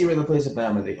every receiver that plays at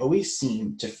Bama, they always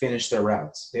seem to finish their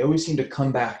routes. They always seem to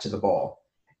come back to the ball,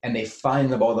 and they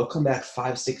find the ball. They'll come back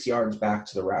 5-6 yards back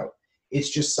to the route. It's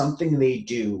just something they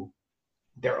do.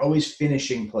 They're always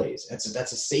finishing plays. That's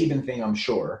a Saban thing, I'm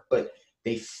sure, but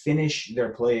they finish their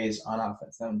plays on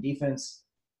offense. Now, on defense,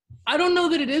 I don't know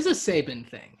that it is a Saban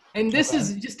thing. And this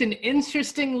is just an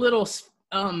interesting little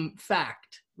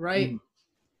fact, right?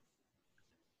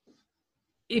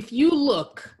 If you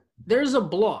look, there's a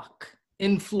block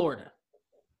in Florida.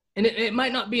 And it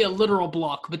might not be a literal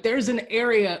block, but there's an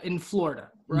area in Florida,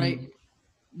 right,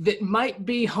 that might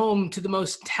be home to the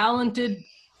most talented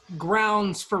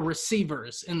grounds for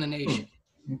receivers in the nation.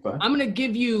 Okay. I'm going to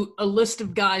give you a list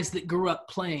of guys that grew up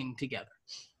playing together.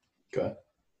 Okay.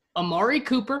 Amari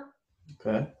Cooper.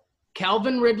 Okay.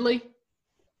 Calvin Ridley,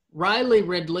 Riley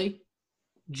Ridley,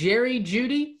 Jerry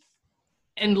Jeudy,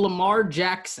 and Lamar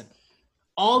Jackson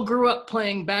all grew up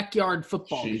playing backyard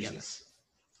football together.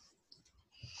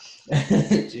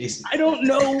 Jesus. I don't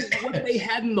know what they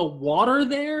had in the water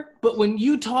there, but when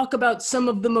you talk about some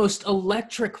of the most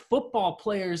electric football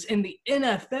players in the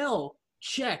NFL,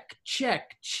 check.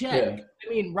 Yeah. I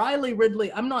mean, Riley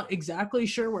Ridley, I'm not exactly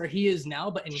sure where he is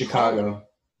now, but in Chicago.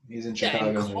 He's in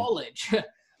Chicago. In college.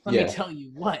 Let me tell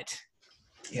you what.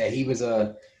 Yeah, he was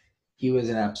an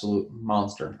absolute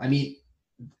monster. I mean,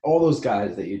 all those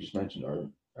guys that you just mentioned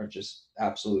are just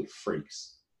absolute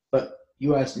freaks. But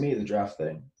you asked me the draft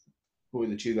thing. Who were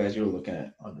the two guys you were looking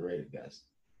at, underrated guys?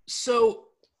 So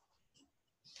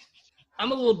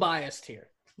I'm a little biased here,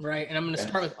 right? And I'm going to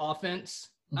start with offense.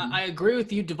 I agree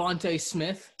with you, Devonta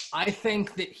Smith. I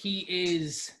think that he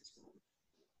is –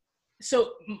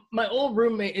 so my old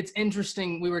roommate, it's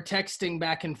interesting. We were texting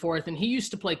back and forth, and he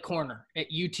used to play corner at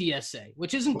UTSA,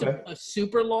 which isn't a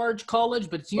super large college,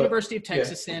 but it's University of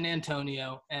Texas, San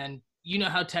Antonio. And you know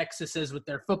how Texas is with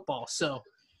their football. So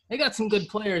they got some good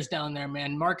players down there,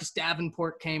 man. Marcus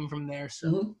Davenport came from there.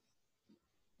 So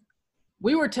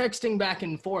we were texting back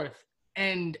and forth,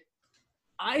 and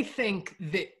I think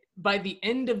that by the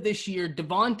end of this year,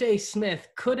 Devonta Smith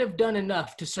could have done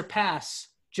enough to surpass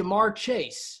Jamar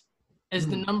Chase as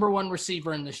the number one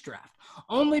receiver in this draft,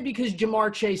 only because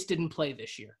Jamar Chase didn't play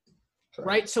this year,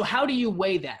 right? So how do you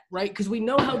weigh that, right? Because we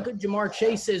know how good Jamar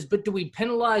Chase is, but do we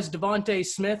penalize Devonta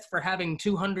Smith for having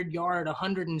 200-yard,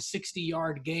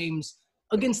 160-yard games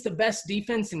against the best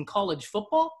defense in college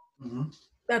football?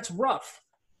 That's rough.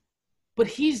 but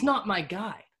he's not my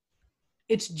guy.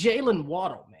 It's Jalen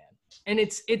Waddle, man. And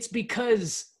it's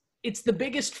because it's the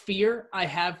biggest fear I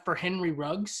have for Henry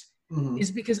Ruggs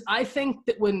is because I think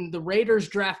that when the Raiders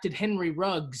drafted Henry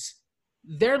Ruggs,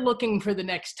 they're looking for the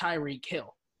next Tyreek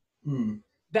Hill.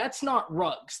 That's not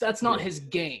Ruggs. That's not his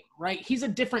game, right? He's a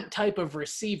different type of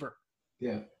receiver.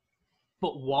 Yeah.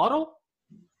 But Waddle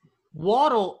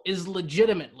is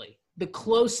legitimately the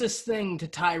closest thing to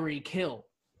Tyreek Hill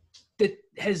that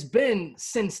has been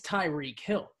since Tyreek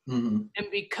Hill. And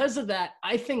because of that,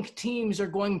 I think teams are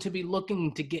going to be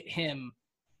looking to get him.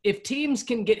 If teams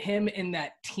can get him in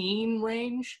that teen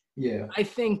range, I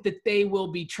think that they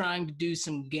will be trying to do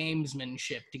some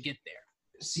gamesmanship to get there.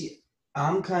 See,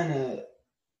 I'm kind of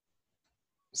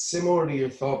similar to your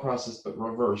thought process, but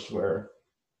reversed, where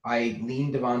I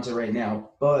lean Devonta right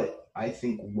now, but I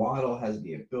think Waddle has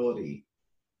the ability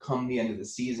come the end of the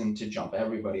season to jump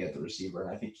everybody at the receiver,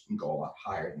 and I think he can go a lot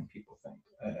higher than people think.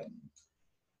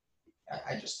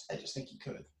 I just think he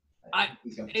could.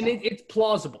 It's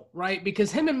plausible, right?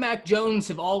 Because him and Mac Jones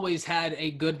have always had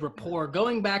a good rapport.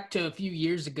 Going back to a few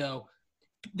years ago,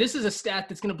 this is a stat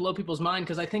that's going to blow people's mind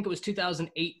because I think it was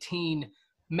 2018.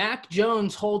 Mac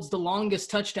Jones holds the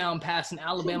longest touchdown pass in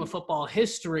Alabama football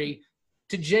history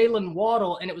to Jalen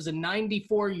Waddle, and it was a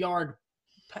 94-yard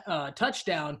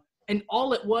touchdown, and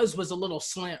all it was a little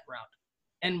slant route.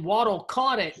 And Waddle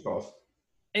caught it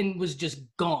and was just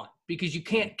gone because you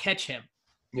can't catch him.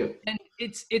 Yep. And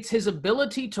it's his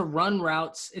ability to run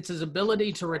routes. It's his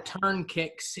ability to return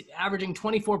kicks, averaging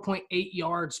 24.8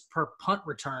 yards per punt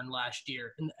return last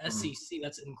year in the SEC.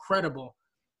 That's incredible.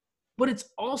 But it's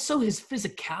also his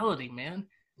physicality, man.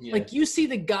 Yeah. Like, you see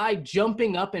the guy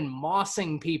jumping up and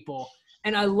mossing people,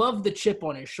 and I love the chip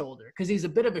on his shoulder because he's a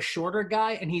bit of a shorter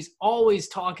guy, and he's always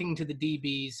talking to the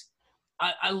DBs.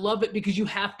 I love it because you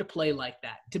have to play like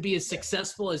that to be as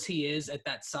successful as he is at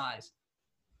that size.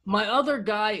 My other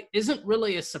guy isn't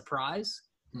really a surprise.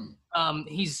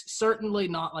 He's certainly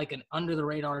not like an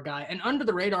under-the-radar guy. An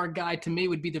under-the-radar guy to me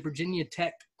would be the Virginia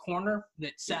Tech corner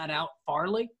that sat out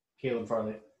Farley. Caleb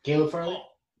Farley?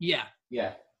 Yeah.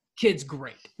 Yeah. Kid's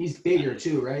great. He's bigger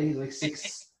too, right? He's like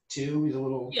 6'2". He's a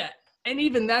little – yeah. And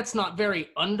even that's not very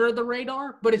under the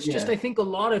radar, but it's just I think a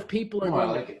lot of people are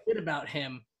going to forget about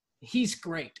him. He's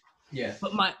great. Yeah.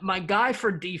 But my guy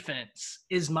for defense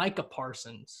is Micah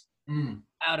Parsons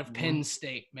out of Penn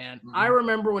State, man. I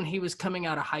remember when he was coming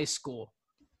out of high school,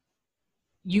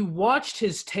 you watched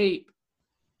his tape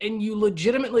and you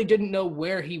legitimately didn't know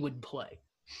where he would play.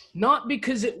 Not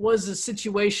because it was a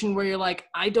situation where you're like,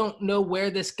 I don't know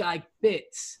where this guy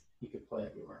fits. He could play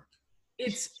everywhere.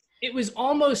 It was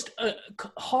almost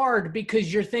hard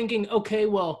because you're thinking, okay,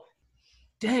 well,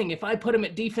 dang, if I put him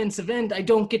at defensive end, I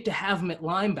don't get to have him at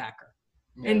linebacker.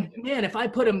 Yeah. And, man, if I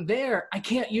put him there, I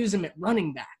can't use him at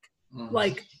running back.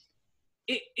 Like,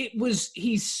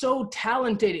 he's so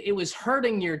talented. It was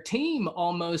hurting your team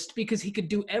almost because he could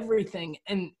do everything,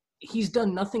 and he's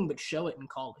done nothing but show it in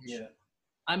college. Yeah.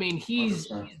 I mean, he's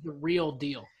the real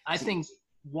deal. I think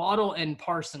Waddle and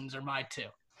Parsons are my two.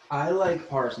 I like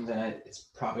Parsons, and it's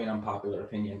probably an unpopular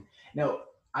opinion. Now,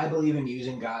 I believe in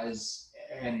using guys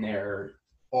and their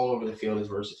all over the field as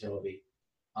versatility.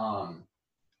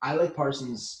 I like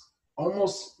Parsons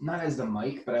almost not as the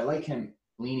Mike, but I like him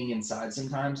leaning inside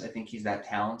sometimes. I think he's that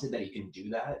talented that he can do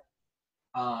that.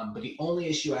 But the only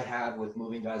issue I have with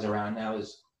moving guys around now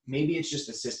is maybe it's just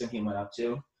the system he went up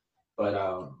to.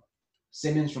 But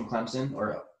Simmons from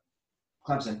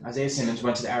Isaiah Simmons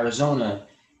went to Arizona,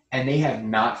 and they have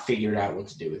not figured out what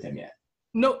to do with him yet.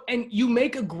 No, and you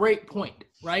make a great point,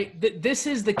 right? This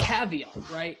is the caveat,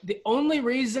 right? The only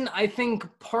reason I think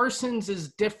Parsons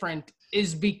is different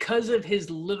is because of his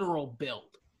literal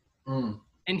build.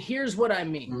 And here's what I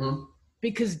mean.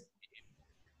 Because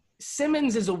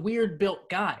Simmons is a weird built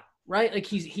guy, right? Like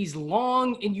he's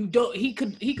long, and he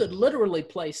could literally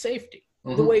play safety.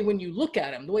 The way when you look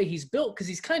at him, the way he's built, because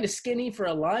he's kind of skinny for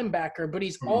a linebacker, but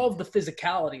he's all of the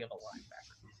physicality of a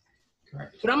linebacker.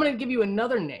 Correct. But I'm going to give you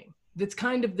another name that's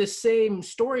kind of the same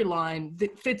storyline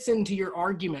that fits into your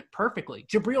argument perfectly.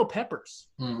 Jabril Peppers.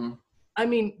 I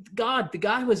mean, God, the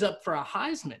guy was up for a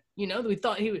Heisman. You know, we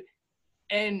thought he would,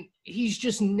 and he's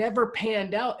just never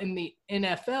panned out in the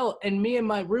NFL. And me and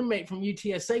my roommate from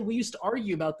UTSA, we used to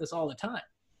argue about this all the time.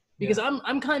 Because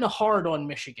I'm kind of hard on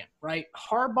Michigan, right?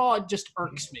 Harbaugh just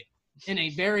irks me in a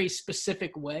very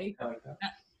specific way. I like that.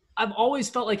 I've always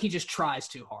felt like he just tries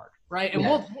too hard, right?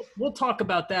 And we'll talk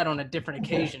about that on a different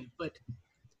occasion. But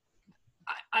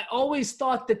I always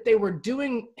thought that they were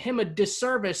doing him a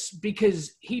disservice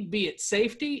because he'd be at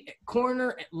safety, at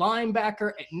corner, at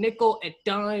linebacker, at nickel, at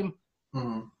dime.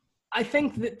 I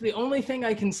think that the only thing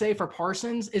I can say for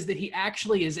Parsons is that he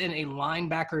actually is in a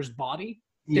linebacker's body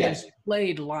that has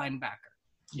played linebacker.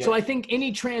 Yeah. So I think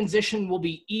any transition will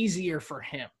be easier for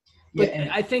him. But yeah,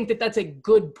 I think that that's a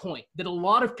good point that a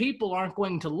lot of people aren't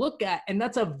going to look at, and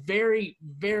that's a very,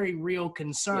 very real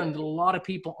concern that a lot of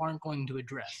people aren't going to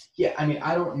address. Yeah, I mean,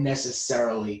 I don't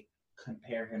necessarily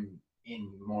compare him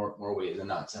in more ways than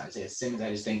not to Isaiah Simmons.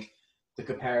 I just think the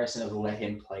comparison of let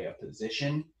him play a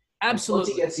position.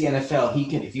 Absolutely. Once he gets the NFL, he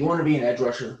can. If you want to be an edge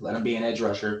rusher, let him be an edge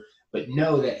rusher, but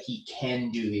know that he can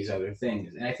do these other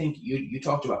things. And I think you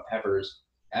talked about Peppers.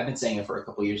 I've been saying it for a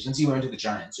couple of years since he went to the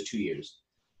Giants, so 2 years.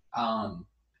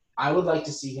 I would like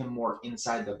to see him more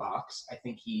inside the box. I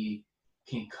think he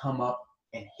can come up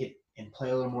and hit and play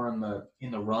a little more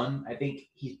in the run. I think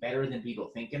he's better than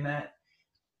people think in that.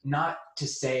 Not to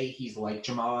say he's like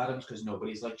Jamal Adams, because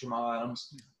nobody's like Jamal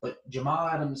Adams, but Jamal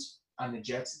Adams on the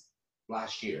Jets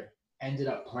last year ended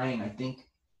up playing, I think,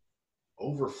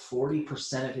 over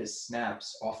 40% of his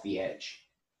snaps off the edge.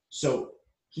 So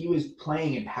he was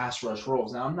playing in pass rush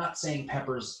roles. Now, I'm not saying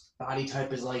Pepper's body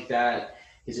type is like that.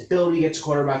 His ability to get to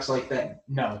quarterbacks like that,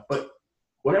 no. But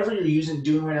whatever you're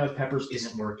doing right now with Peppers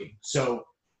isn't working. So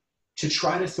to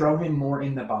try to throw him more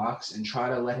in the box and try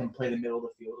to let him play the middle of the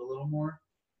field a little more,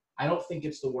 I don't think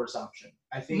it's the worst option.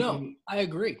 I think I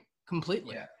agree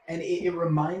completely. Yeah, and it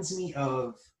reminds me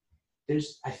of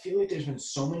I feel like there's been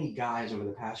so many guys over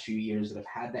the past few years that have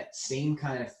had that same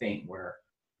kind of thing where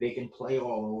they can play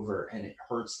all over and it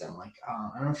hurts them. Like I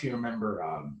don't know if you remember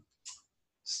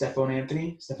Stephon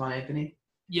Anthony.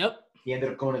 Yep. He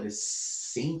ended up going to the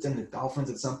Saints and the Dolphins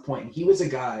at some point, and he was a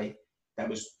guy that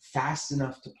was fast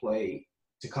enough to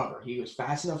cover. He was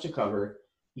fast enough to cover.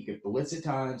 He could blitz at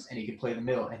times, and he could play the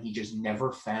middle, and he just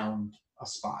never found a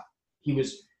spot. He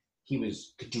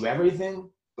could do everything,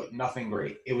 but nothing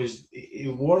great. It was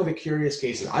one of the curious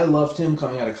cases. I loved him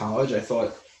coming out of college. I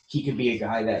thought he could be a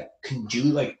guy that can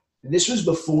do this was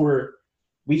before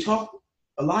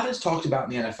a lot is talked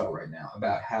about in the NFL right now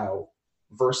about how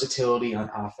versatility on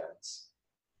offense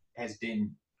has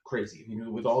been crazy. I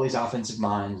mean, with all these offensive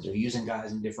minds, they're using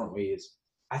guys in different ways.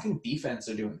 I think defense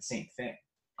are doing the same thing.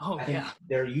 Oh, I think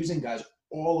they're using guys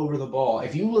all over the ball.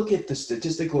 If you look at the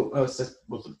statistical,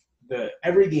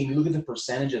 every game, you look at the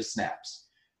percentage of snaps,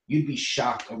 you'd be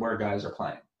shocked at where guys are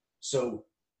playing. So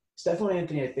Stephon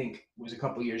Anthony, I think, was a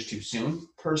couple years too soon,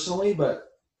 personally, but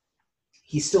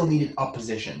he still needed a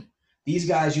position. These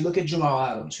guys, you look at Jamal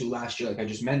Adams, who last year, like I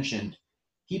just mentioned,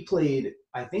 he played,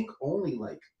 I think, only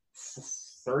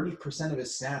 30% of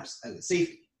his snaps as a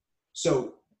safety.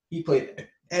 So he played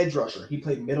edge rusher. He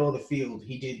played middle of the field.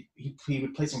 He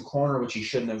would play some corner, which he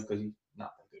shouldn't have because he's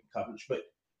not that good in coverage, but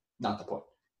not the point.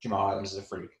 Jamal Adams is a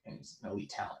freak and he's an elite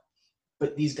talent.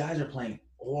 But these guys are playing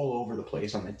all over the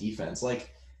place on the defense.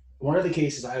 Like, one of the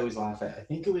cases I always laugh at, I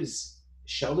think it was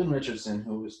Sheldon Richardson,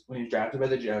 when he was drafted by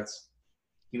the Jets.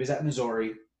 He was at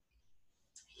Missouri.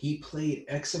 He played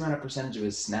X amount of percentage of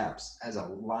his snaps as a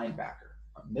linebacker,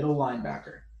 a middle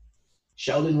linebacker.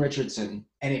 Sheldon Richardson,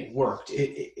 and it worked.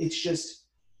 It's just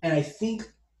 – and I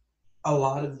think a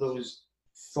lot of those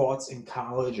thoughts in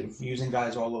college of using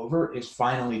guys all over is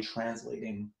finally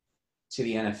translating to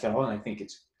the NFL, and I think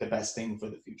it's the best thing for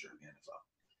the future of the NFL.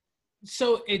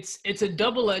 So it's a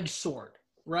double-edged sword,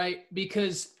 right?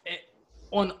 Because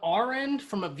on our end,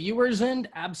 from a viewer's end,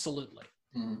 absolutely.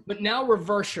 Mm-hmm. But now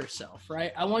reverse yourself,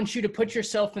 right? I want you to put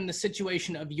yourself in the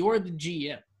situation of you're the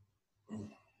GM. Mm-hmm.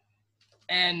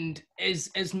 And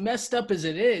as messed up as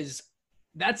it is,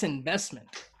 that's investment.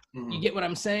 Mm-hmm. You get what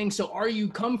I'm saying? So are you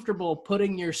comfortable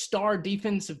putting your star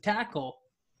defensive tackle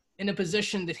in a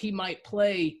position that he might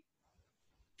play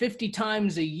 50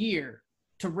 times a year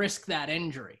to risk that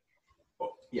injury?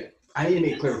 Well, yeah. I need to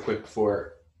make it clear quick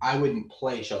before I wouldn't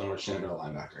play Sheldon Richardson as a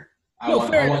linebacker. I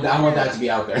want that to be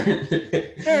out there.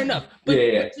 Fair enough. But,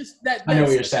 yeah. But just that's I know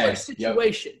what you're saying.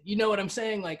 Situation. Yep. You know what I'm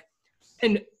saying?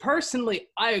 And personally,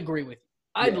 I agree with you.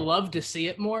 I'd love to see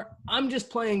it more. I'm just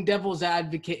playing devil's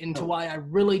advocate into why I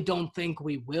really don't think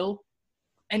we will.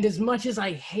 And as much as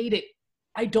I hate it,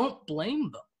 I don't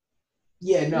blame them.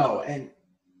 Yeah, no, and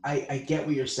I get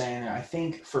what you're saying. I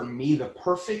think for me, the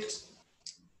perfect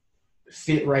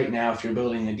fit right now, if you're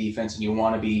building a defense and you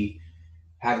want to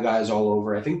have guys all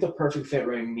over, I think the perfect fit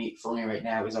for me right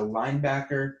now is a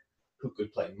linebacker who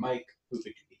could play Mike, who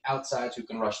could do the outsides, who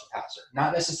can rush the passer.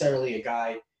 Not necessarily a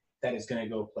guy that is going to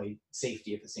go play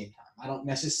safety at the same time. I don't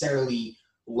necessarily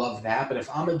love that, but if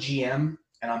I'm a GM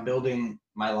and I'm building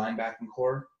my linebacking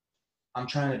core, I'm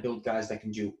trying to build guys that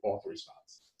can do all three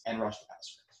spots and rush the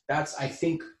passer. That's, I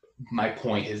think, my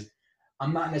point is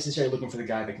I'm not necessarily looking for the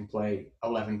guy that can play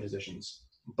 11 positions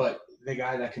but the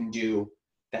guy that can do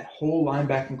that whole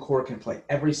linebacking core, can play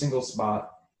every single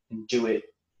spot and do it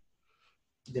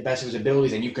the best of his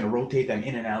abilities, and you can rotate them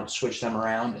in and out, switch them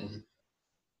around, and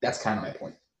that's kind of my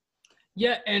point.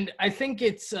 Yeah, and I think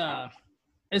it's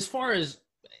as far as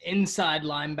inside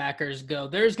linebackers go,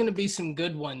 there's going to be some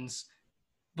good ones,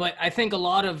 but I think a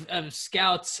lot of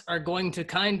scouts are going to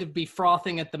kind of be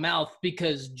frothing at the mouth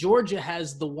because Georgia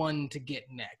has the one to get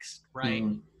next, right?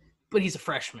 Mm-hmm. But he's a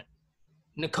freshman.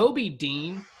 Nakobe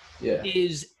Dean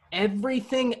is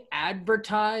everything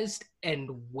advertised and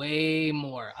way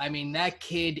more. I mean, that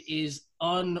kid is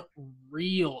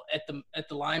unreal at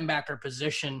the linebacker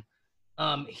position.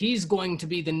 He's going to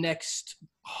be the next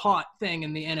hot thing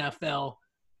in the NFL.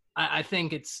 I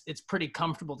think it's pretty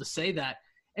comfortable to say that.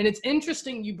 And it's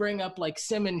interesting you bring up like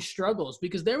Simmons struggles,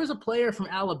 because there was a player from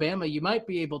Alabama, you might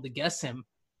be able to guess him,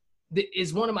 that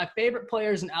is one of my favorite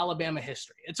players in Alabama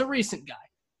history. It's a recent guy.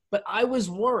 But I was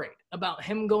worried about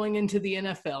him going into the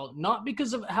NFL, not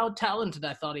because of how talented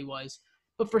I thought he was,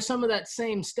 but for some of that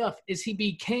same stuff, is he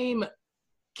became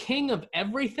king of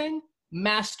everything,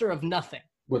 master of nothing.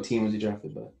 What team was he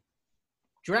drafted by?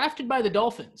 Drafted by the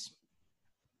Dolphins.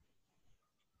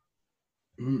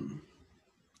 Mm.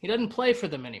 He doesn't play for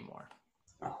them anymore.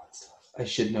 Oh, that's tough. I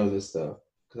should know this, though,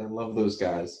 because I love those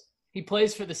guys. He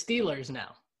plays for the Steelers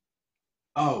now.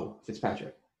 Oh,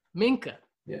 Fitzpatrick. Minka.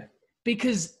 Yeah.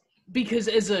 Because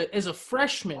as a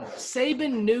freshman,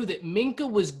 Saban knew that Minka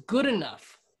was good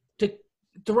enough to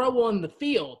throw on the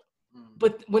field.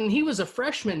 But when he was a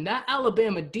freshman, that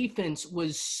Alabama defense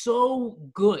was so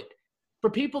good. For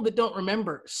people that don't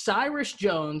remember, Cyrus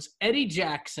Jones, Eddie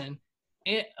Jackson,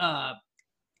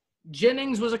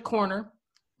 Jennings was a corner.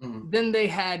 Mm-hmm. Then they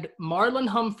had Marlon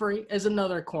Humphrey as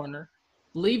another corner.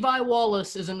 Levi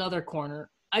Wallace is another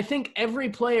corner. I think every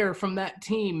player from that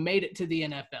team made it to the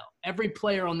NFL. Every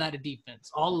player on that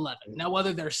defense, all 11. Now,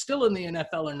 whether they're still in the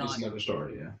NFL or not, it's another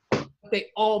story, yeah. They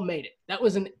all made it. That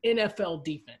was an NFL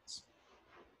defense.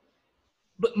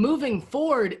 But moving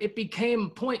forward, it became a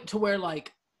point to where,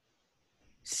 like,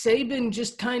 Saban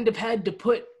just kind of had to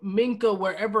put Minka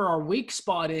wherever our weak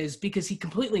spot is because he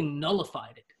completely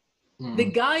nullified it. The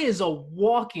guy is a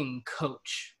walking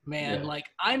coach, man. Yeah. Like,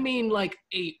 I mean, like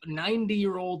a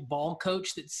 90-year-old ball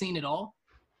coach that's seen it all.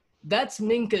 That's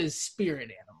Minka's spirit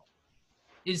animal.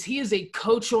 He is a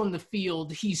coach on the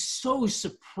field. He's so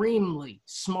supremely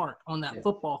smart on that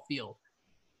football field.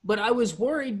 But I was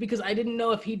worried because I didn't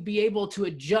know if he'd be able to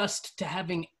adjust to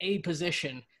having a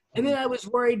position. And then I was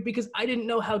worried because I didn't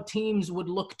know how teams would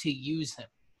look to use him.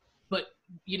 But,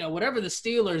 you know, whatever the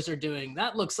Steelers are doing,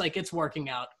 that looks like it's working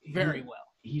out very well.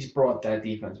 He's brought that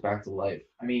defense back to life.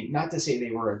 I mean, not to say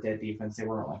they were a dead defense. They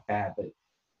weren't like that. But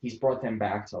he's brought them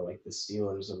back to, like, the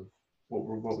Steelers of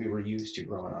what we were used to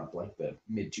growing up, like the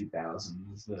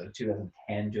mid-2000s, the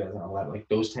 2010, 2011, like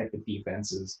those type of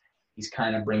defenses. He's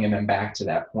kind of bringing them back to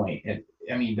that point. And,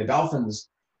 I mean, the Dolphins,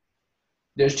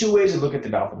 there's two ways to look at the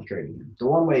Dolphins trading him. The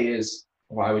one way is,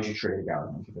 why would you trade a guy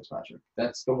like Fitzpatrick?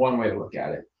 That's the one way to look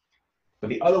at it. But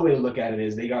the other way to look at it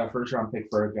is they got a first-round pick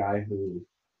for a guy who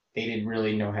they didn't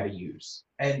really know how to use.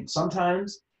 And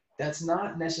sometimes that's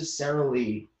not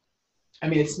necessarily – I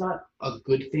mean, it's not a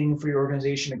good thing for your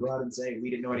organization to go out and say, we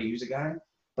didn't know how to use a guy.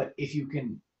 But if you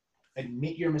can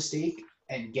admit your mistake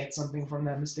and get something from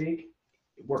that mistake,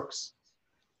 it works.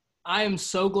 I am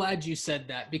so glad you said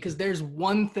that, because there's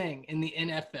one thing in the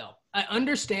NFL. I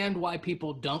understand why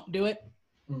people don't do it,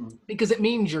 because it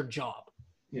means your job.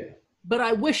 Yeah. But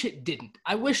I wish it didn't.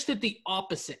 I wish that the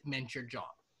opposite meant your job.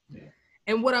 Yeah.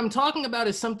 And what I'm talking about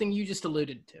is something you just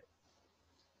alluded to.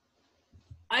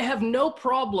 I have no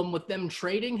problem with them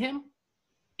trading him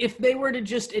if they were to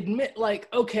just admit, like,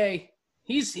 okay,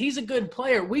 he's a good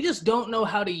player. We just don't know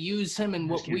how to use him, and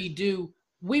what we do,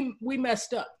 we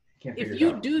messed up. If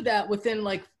you do that within,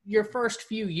 like, your first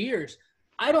few years,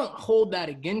 I don't hold that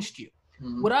against you.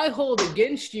 What I hold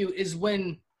against you is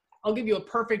when – I'll give you a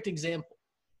perfect example.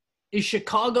 Is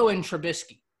Chicago and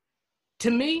Trubisky.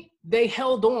 To me, they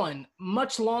held on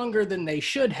much longer than they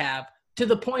should have, to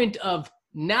the point of,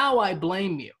 now I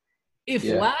blame you. If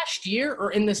last year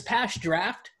or in this past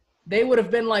draft, they would have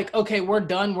been like, okay, we're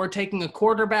done. We're taking a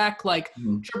quarterback. Like,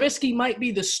 Trubisky might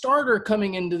be the starter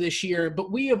coming into this year,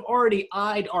 but we have already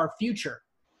eyed our future.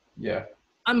 Yeah.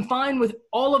 I'm fine with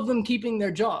all of them keeping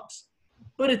their jobs.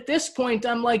 But at this point,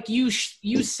 I'm like, you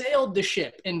sailed the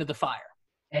ship into the fire.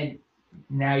 And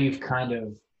now you've kind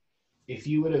of, if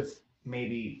you would have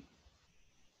maybe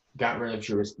got rid of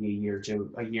Trubisky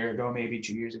a year ago, maybe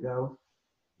 2 years ago,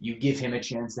 you give him a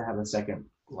chance to have a second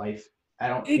life. I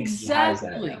don't think he has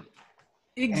that now.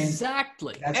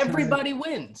 Exactly. Everybody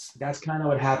wins. That's kind of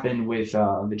what happened with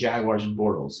the Jaguars and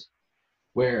Bortles,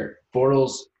 where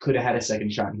Bortles could have had a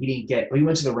second shot. He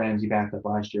went to the Rams, he backed up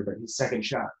last year, but his second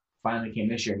shot finally came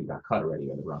this year and he got cut already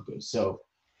by the Broncos. So,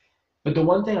 but the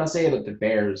one thing I'll say about the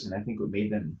Bears, and I think what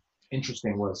made them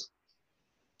interesting, was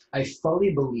I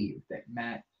fully believe that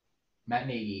Matt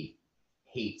Nagy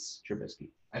hates Trubisky.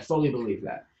 I fully believe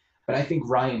that. But I think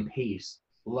Ryan Pace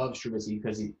loves Trubisky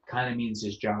because he kind of means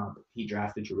his job. He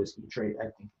drafted Trubisky. I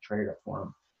think he traded up for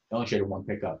him. They only traded one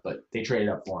pickup, but they traded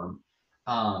up for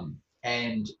him.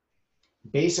 And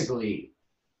basically,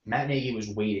 Matt Nagy was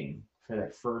waiting for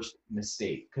that first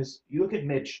mistake. Because you look at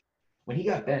Mitch, when he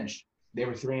got benched, they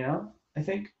were 3-0, I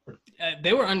think.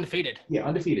 They were undefeated. Yeah,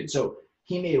 undefeated. So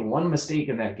he made one mistake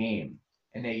in that game,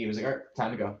 and Nagy was like, all right,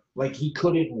 time to go. Like, he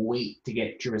couldn't wait to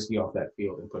get Trubisky off that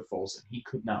field and put Foles in. He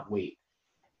could not wait.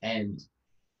 And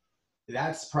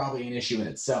that's probably an issue in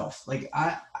itself. Like,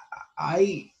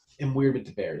 I am weird with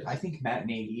the Bears. I think Matt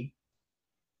Nagy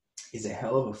is a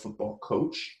hell of a football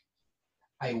coach.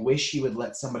 I wish he would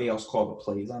let somebody else call the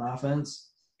plays on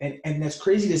offense. And that's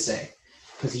crazy to say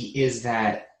because he is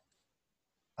that,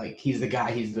 like, he's the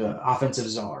guy, he's the offensive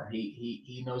czar.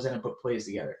 He knows how to put plays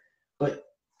together. But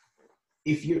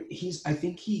I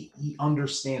think he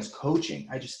understands coaching.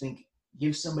 I just think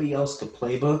give somebody else the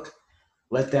playbook,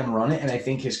 let them run it, and I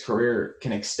think his career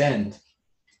can extend.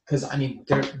 Because I mean,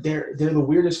 they're the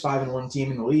weirdest 5-1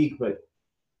 team in the league, but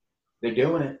they're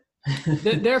doing it.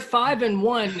 They're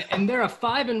 5-1, and they're a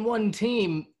 5-1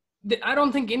 team that I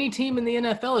don't think any team in the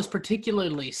NFL is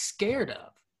particularly scared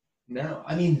of. No,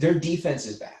 I mean their defense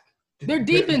is back. Their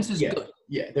defense is good.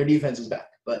 Yeah, their defense is back,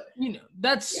 but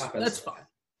that's fine.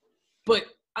 But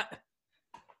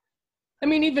I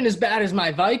mean, even as bad as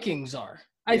my Vikings are,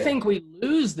 I think we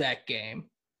lose that game.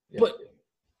 Yeah. But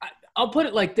I'll put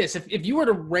it like this: if you were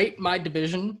to rate my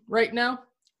division right now,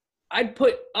 I'd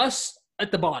put us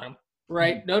at the bottom.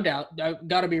 Right, no doubt. I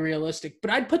got to be realistic, but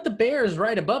I'd put the Bears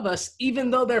right above us, even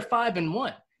though they're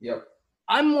 5-1. Yep.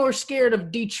 I'm more scared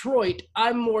of Detroit.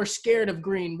 I'm more scared of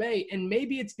Green Bay, and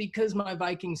maybe it's because my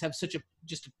Vikings have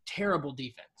just a terrible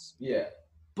defense. Yeah.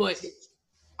 But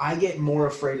I get more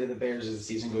afraid of the Bears as the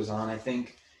season goes on. I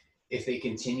think if they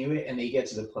continue it and they get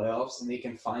to the playoffs and they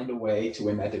can find a way to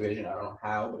win that division, I don't know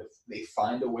how, but if they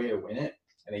find a way to win it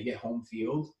and they get home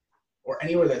field, or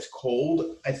anywhere that's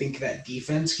cold, I think that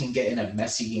defense can get in a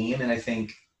messy game, and I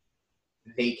think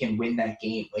they can win that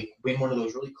game, like win one of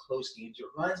those really close games. It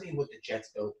reminds me of what the Jets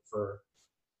built for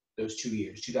those 2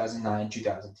 years, 2009,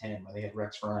 2010, when they had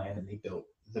Rex Ryan and they built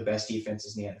the best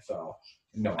defenses in the NFL.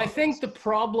 I think the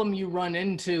problem you run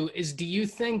into is, do you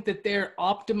think that they're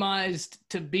optimized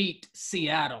to beat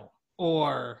Seattle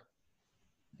or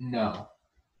no?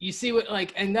 You see what,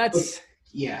 like, and that's –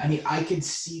 yeah, I mean, I could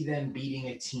see them beating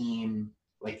a team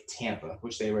like Tampa,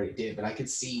 which they already did, but I could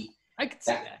see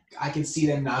that. I could see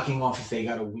them knocking off if they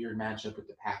got a weird matchup with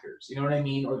the Packers. You know what I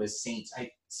mean? Or the Saints.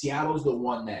 Seattle's the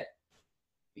one that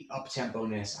the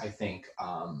up-tempo-ness, I think,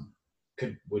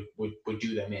 would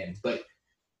do them in. But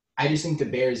I just think the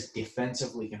Bears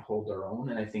defensively can hold their own,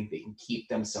 and I think they can keep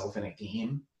themselves in a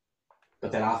game.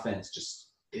 But that offense just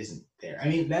isn't there. I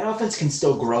mean, that offense can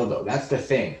still grow, though. That's the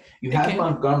thing. You have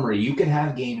Montgomery. You can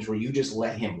have games where you just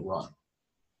let him run.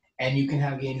 And you can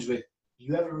have games with –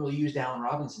 you haven't really used Allen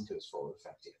Robinson to his full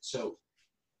effect yet. So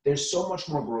there's so much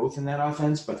more growth in that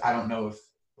offense, but I don't know if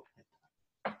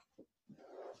 –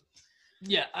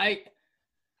 Yeah,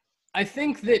 I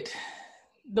think that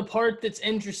the part that's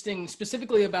interesting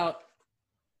specifically about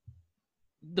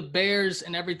the Bears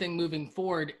and everything moving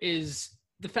forward is –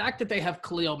 the fact that they have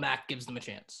Khalil Mack gives them a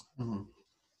chance,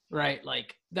 right?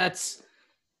 Like that's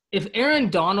if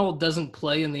Aaron Donald doesn't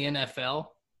play in the NFL,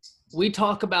 we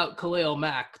talk about Khalil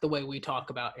Mack the way we talk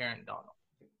about Aaron Donald.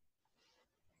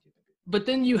 But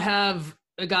then you have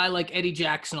a guy like Eddie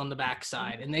Jackson on the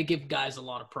backside, and they give guys a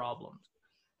lot of problems.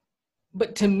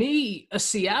 But to me,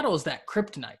 Seattle is that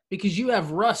kryptonite because you have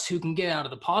Russ who can get out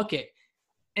of the pocket.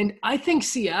 And I think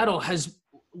Seattle has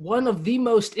one of the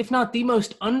most, if not the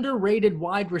most underrated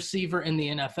wide receiver in the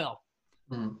NFL.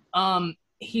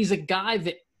 He's a guy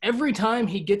that every time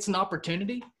he gets an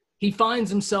opportunity, he finds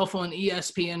himself on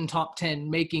ESPN Top 10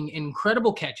 making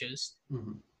incredible catches.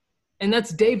 And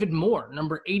that's David Moore,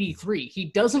 number 83.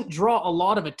 He doesn't draw a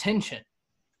lot of attention.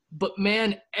 But,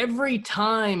 man, every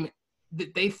time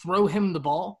that they throw him the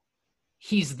ball,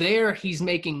 he's there. He's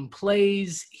making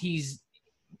plays.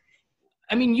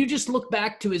 I mean, you just look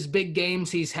back to his big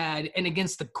games he's had and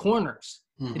against the corners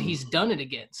that he's done it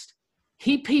against.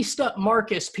 He pieced up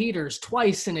Marcus Peters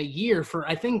twice in a year for,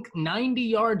 I think, 90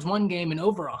 yards one game and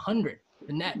over 100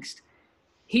 the next.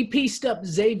 he pieced up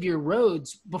Xavier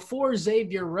Rhodes before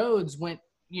Xavier Rhodes went,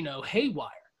 haywire.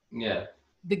 Yeah.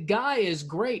 The guy is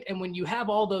great. And when you have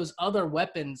all those other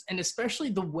weapons, and especially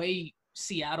the way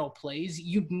Seattle plays,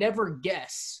 you'd never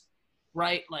guess,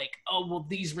 right? Like, oh, well,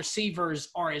 these receivers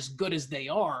are as good as they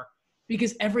are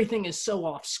because everything is so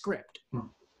off script.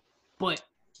 But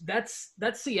that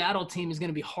Seattle team is going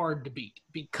to be hard to beat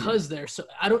because they're so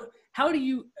 – how do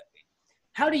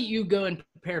you go and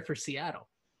prepare for Seattle?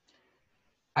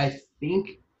 I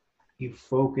think you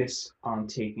focus on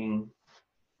taking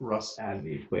Russ out of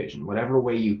the equation, whatever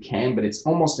way you can, but it's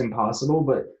almost impossible.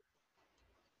 But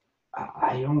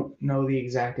I don't know the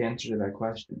exact answer to that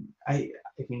question. I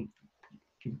think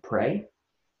you pray.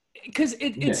 Because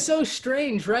it's so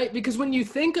strange, right? Because when you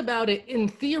think about it, in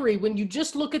theory, when you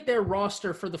just look at their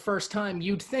roster for the first time,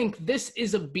 you'd think this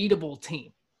is a beatable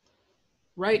team,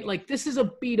 right? Like, this is a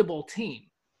beatable team.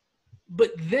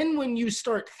 But then when you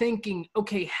start thinking,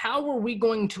 okay, how are we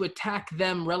going to attack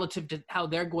them relative to how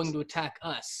they're going to attack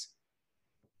us?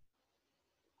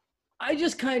 I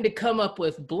just kind of come up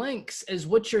with blanks as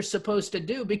what you're supposed to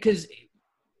do because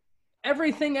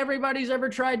everything everybody's ever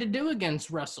tried to do against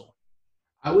Russell.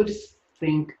 I would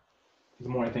think, the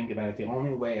more I think about it, the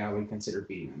only way I would consider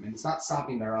beating them, and it's not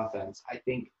stopping their offense. I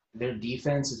think their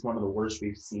defense is one of the worst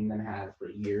we've seen them have for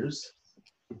years.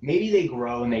 Maybe they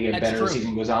grow and they get better as the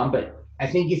season goes on, but I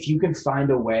think if you can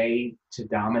find a way to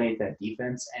dominate that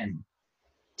defense and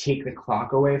take the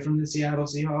clock away from the Seattle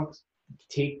Seahawks,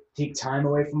 take time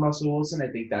away from Russell Wilson, I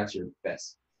think that's your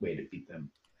best way to beat them.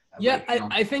 Yeah,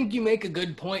 I think you make a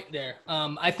good point there.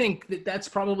 I think that's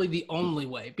probably the only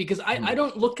way because I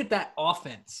don't look at that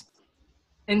offense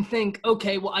and think,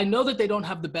 okay, well, I know that they don't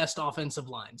have the best offensive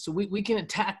line, so we can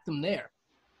attack them there.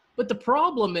 But the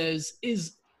problem is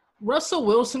Russell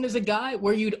Wilson is a guy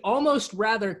where you'd almost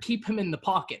rather keep him in the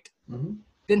pocket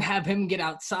than have him get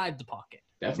outside the pocket.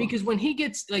 Definitely. Because when he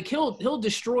gets like he'll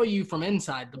destroy you from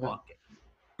inside the pocket,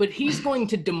 but he's going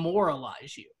to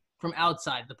demoralize you from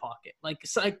outside the pocket. Like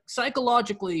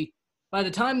psychologically, by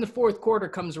the time the fourth quarter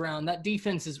comes around, that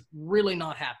defense is really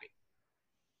not happy.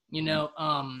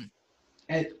 And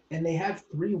they have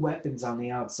three weapons on the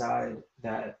outside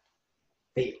that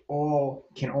they all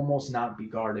can almost not be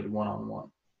guarded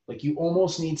one-on-one. Like, you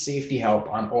almost need safety help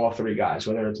on all three guys,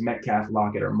 whether it's Metcalf,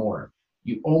 Lockett, or Moore.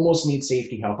 You almost need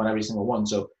safety help on every single one.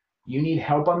 So you need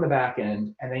help on the back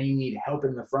end, and then you need help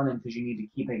in the front end because you need to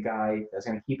keep a guy that's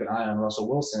going to keep an eye on Russell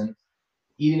Wilson.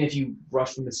 Even if you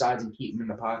rush from the sides and keep him in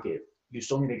the pocket, you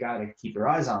still need a guy to keep your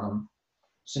eyes on him.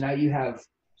 So now you have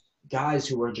guys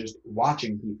who are just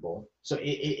watching people. So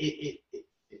it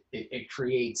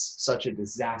creates such a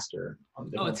disaster.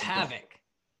 It's havoc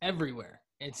everywhere.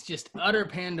 It's just utter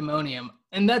pandemonium.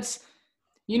 And that's,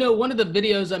 one of the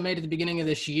videos I made at the beginning of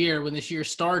this year, when this year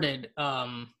started,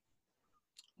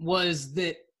 was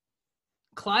that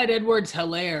Clyde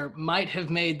Edwards-Helaire might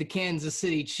have made the Kansas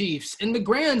City Chiefs, in the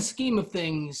grand scheme of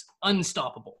things,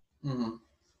 unstoppable. Mm-hmm.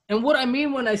 And what I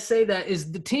mean when I say that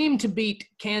is the team to beat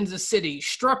Kansas City,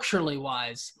 structurally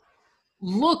wise,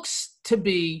 looks to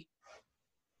be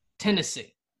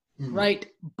Tennessee, right?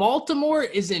 Baltimore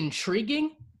is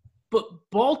intriguing, but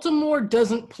Baltimore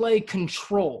doesn't play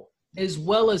control as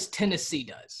well as Tennessee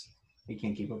does. He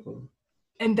can't keep up with them.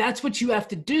 And that's what you have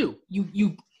to do.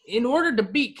 You in order to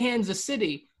beat Kansas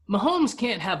City, Mahomes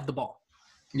can't have the ball.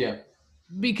 Yeah.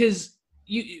 Because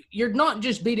you're not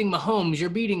just beating Mahomes, you're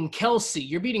beating Kelsey,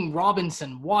 you're beating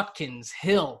Robinson, Watkins,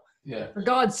 Hill. Yeah. For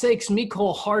God's sakes,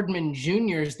 Mecole Hardman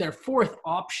Jr. is their fourth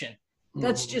option.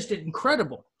 That's just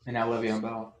incredible. And now Le'Veon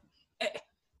Bell.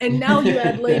 And now you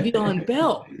add Le'Veon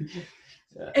Bell.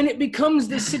 Yeah. And it becomes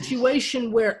this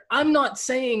situation where I'm not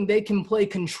saying they can play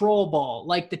control ball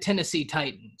like the Tennessee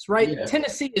Titans, right? Yeah.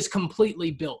 Tennessee is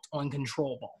completely built on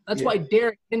control ball. That's why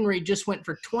Derrick Henry just went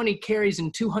for 20 carries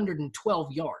and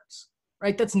 212 yards,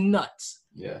 right? That's nuts.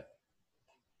 Yeah.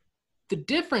 The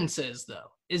difference is,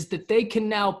 though, is that they can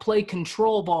now play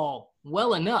control ball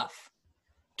well enough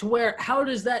to where how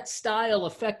does that style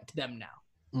affect them now?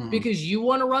 Mm-hmm. Because you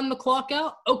want to run the clock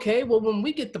out? Okay, well, when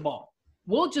we get the ball,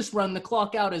 we'll just run the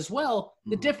clock out as well.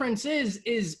 The difference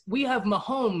is we have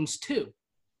Mahomes too.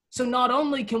 So not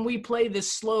only can we play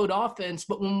this slowed offense,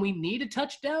 but when we need a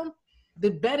touchdown, the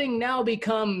betting now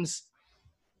becomes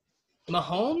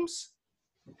Mahomes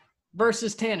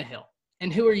versus Tannehill.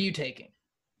 And who are you taking?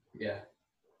 Yeah.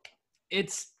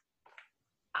 It's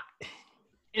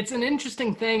an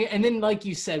interesting thing. And then, like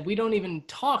you said, we don't even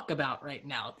talk about right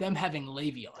now them having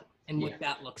Le'Veon and what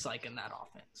that looks like in that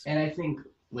offense. And I think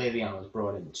Le'Veon was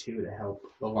brought in too to help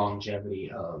the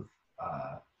longevity of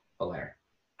Helaire.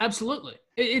 Absolutely,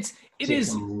 it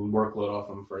is some workload off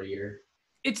him for a year.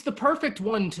 it's the perfect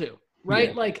one too, right?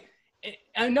 Yeah. Like,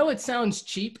 I know it sounds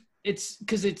cheap. It's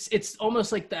because it's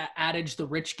almost like the adage, the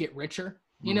rich get richer.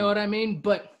 You know what I mean?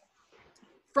 But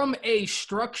from a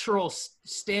structural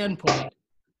standpoint,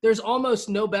 there's almost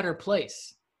no better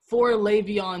place for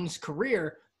Le'Veon's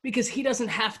career because he doesn't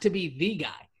have to be the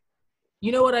guy.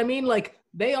 You know what I mean? Like,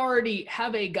 they already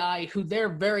have a guy who they're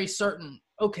very certain,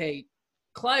 okay,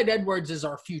 Clyde Edwards is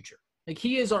our future. Like,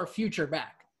 he is our future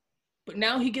back. But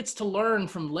now he gets to learn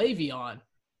from Le'Veon,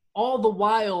 all the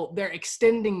while they're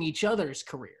extending each other's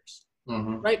careers.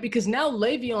 Right? Because now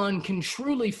Le'Veon can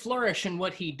truly flourish in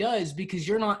what he does because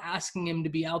you're not asking him to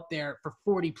be out there for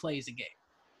 40 plays a game.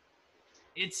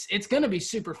 It's going to be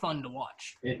super fun to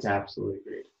watch. It's absolutely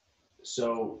great.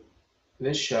 So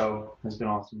this show has been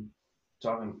awesome.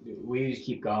 We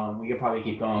keep going. We could probably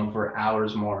keep going for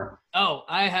hours more. Oh,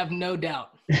 I have no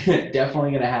doubt.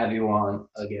 Definitely going to have you on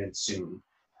again soon.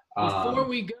 Before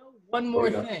we go, one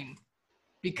more thing,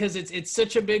 because it's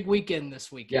such a big weekend this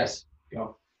weekend. Yes,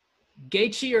 go.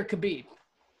 Gaethje or Khabib?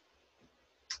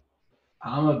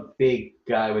 I'm a big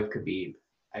guy with Khabib.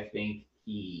 I think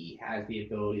he has the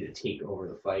ability to take over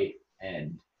the fight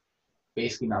and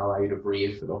basically not allow you to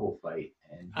breathe for the whole fight.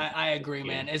 And I agree,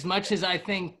 man. As much as I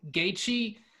think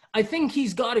Gaethje, I think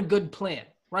he's got a good plan,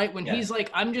 right? When he's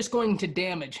like, I'm just going to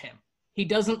damage him. He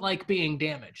doesn't like being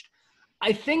damaged.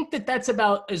 I think that's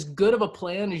about as good of a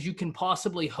plan as you can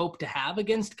possibly hope to have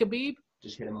against Khabib.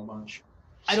 Just hit him a bunch.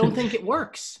 I don't think it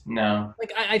works. No.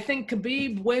 Like, I think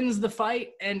Khabib wins the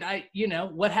fight, and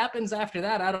what happens after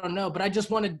that, I don't know. But I just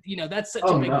wanted, that's such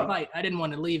a big fight. I didn't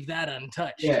want to leave that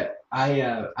untouched. Yeah,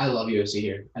 I love UFC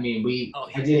here. I mean,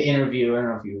 I did an interview.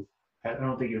 I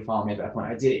don't think you follow me at that point.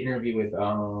 I did an interview with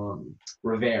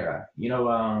Rivera.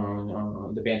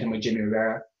 The bantamweight Jimmy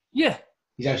Rivera. Yeah.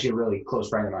 He's actually a really close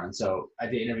friend of mine. So I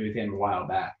did an interview with him a while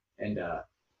back, and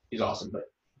he's awesome. But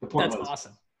the point was,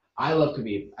 awesome. I love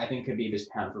Khabib. I think Khabib is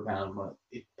pound for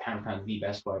pound the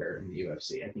best fighter in the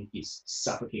UFC. I think he's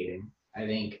suffocating. I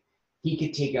think he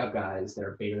could take out guys that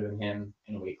are bigger than him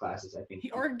in weight classes. I think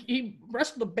he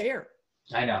wrestled a bear.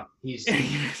 I know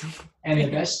and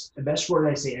the best word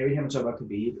I say every time I talk about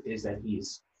Khabib is that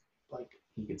he's like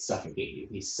he could suffocate you.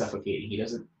 He's suffocating. He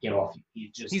doesn't get off.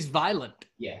 He's violent.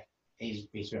 Yeah,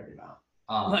 he's very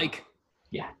violent.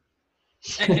 Yeah.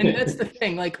 and that's the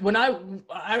thing. Like, when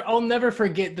I'll never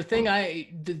forget the thing.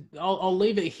 I'll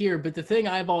leave it here. But the thing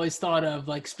I've always thought of,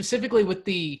 like, specifically with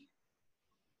the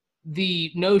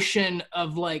notion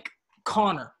of like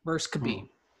Conor versus Khabib.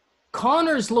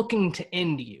 Conor's looking to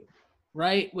end you,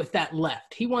 right? With that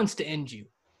left, he wants to end you.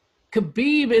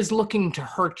 Khabib is looking to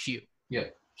hurt you. Yeah.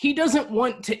 He doesn't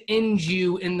want to end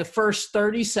you in the first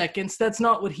 30 seconds. That's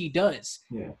not what he does.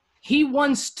 Yeah. He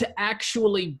wants to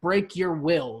actually break your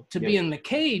will to be in the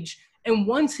cage. And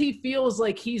once he feels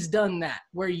like he's done that,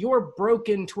 where you're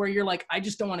broken to where you're like, I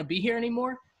just don't want to be here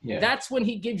anymore, that's when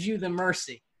he gives you the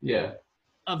mercy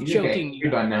of choking you.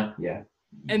 You're done now. Yeah.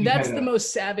 And that's the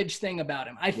most savage thing about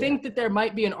him. I think that there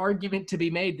might be an argument to be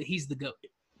made that he's the GOAT.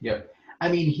 Yeah. I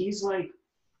mean, he's like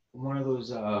one of those,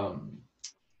 trying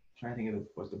to think of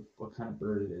what kind of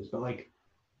bird it is, but like,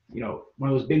 one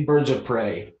of those big birds of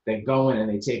prey that go in and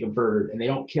they take a bird and they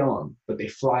don't kill him, but they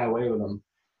fly away with him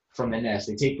from the nest.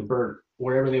 They take the bird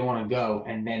wherever they want to go,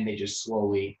 and then they just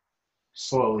slowly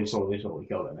kill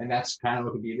them. And that's kind of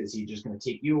what Khabib is. He's just going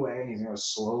to take you away, and he's going to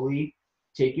slowly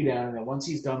take you down. And then once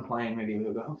he's done playing, maybe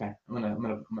he'll go, okay, I'm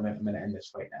gonna end this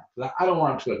fight now. I don't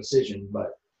want him to go to decision,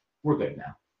 but we're good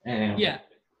now. And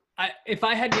if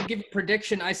I had to give a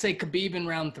prediction, I say Khabib in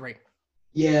round 3.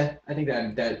 Yeah, I think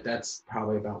that's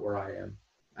probably about where I am.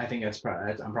 I think I'm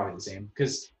probably the same,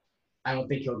 because I don't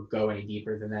think he'll go any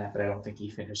deeper than that, but I don't think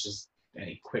he finishes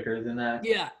any quicker than that.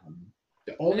 Yeah.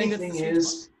 The only thing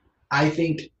is, I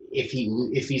think if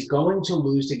he's going to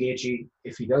lose to Gaethje,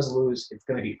 if he does lose, it's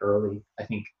going to be early. I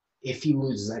think if he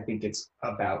loses, I think it's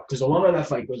about, because the longer that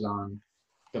fight goes on,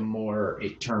 the more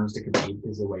it turns to Khabib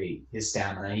because the way his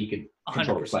stamina, he could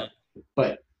control the fight.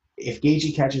 But if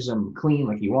Gaethje catches him clean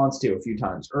like he wants to a few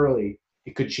times early,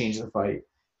 it could change the fight.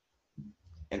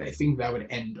 And I think that would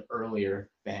end earlier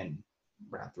than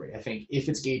round 3. I think if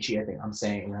it's Gaethje, I think I'm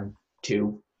saying round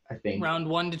 2. I think round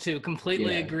 1 to 2.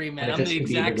 Completely agree, man. I'm the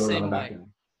exact same way.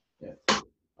 Yeah.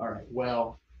 All right.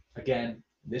 Well, again,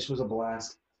 this was a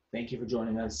blast. Thank you for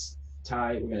joining us,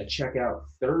 Ty. We're gonna check out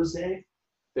Thursday.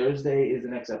 Thursday is the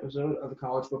next episode of the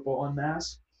College Football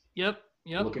Unmasked. Yep.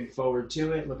 Looking forward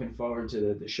to it. Looking forward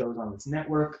to the shows on this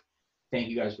network. Thank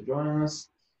you guys for joining us.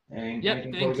 And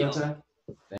thank you.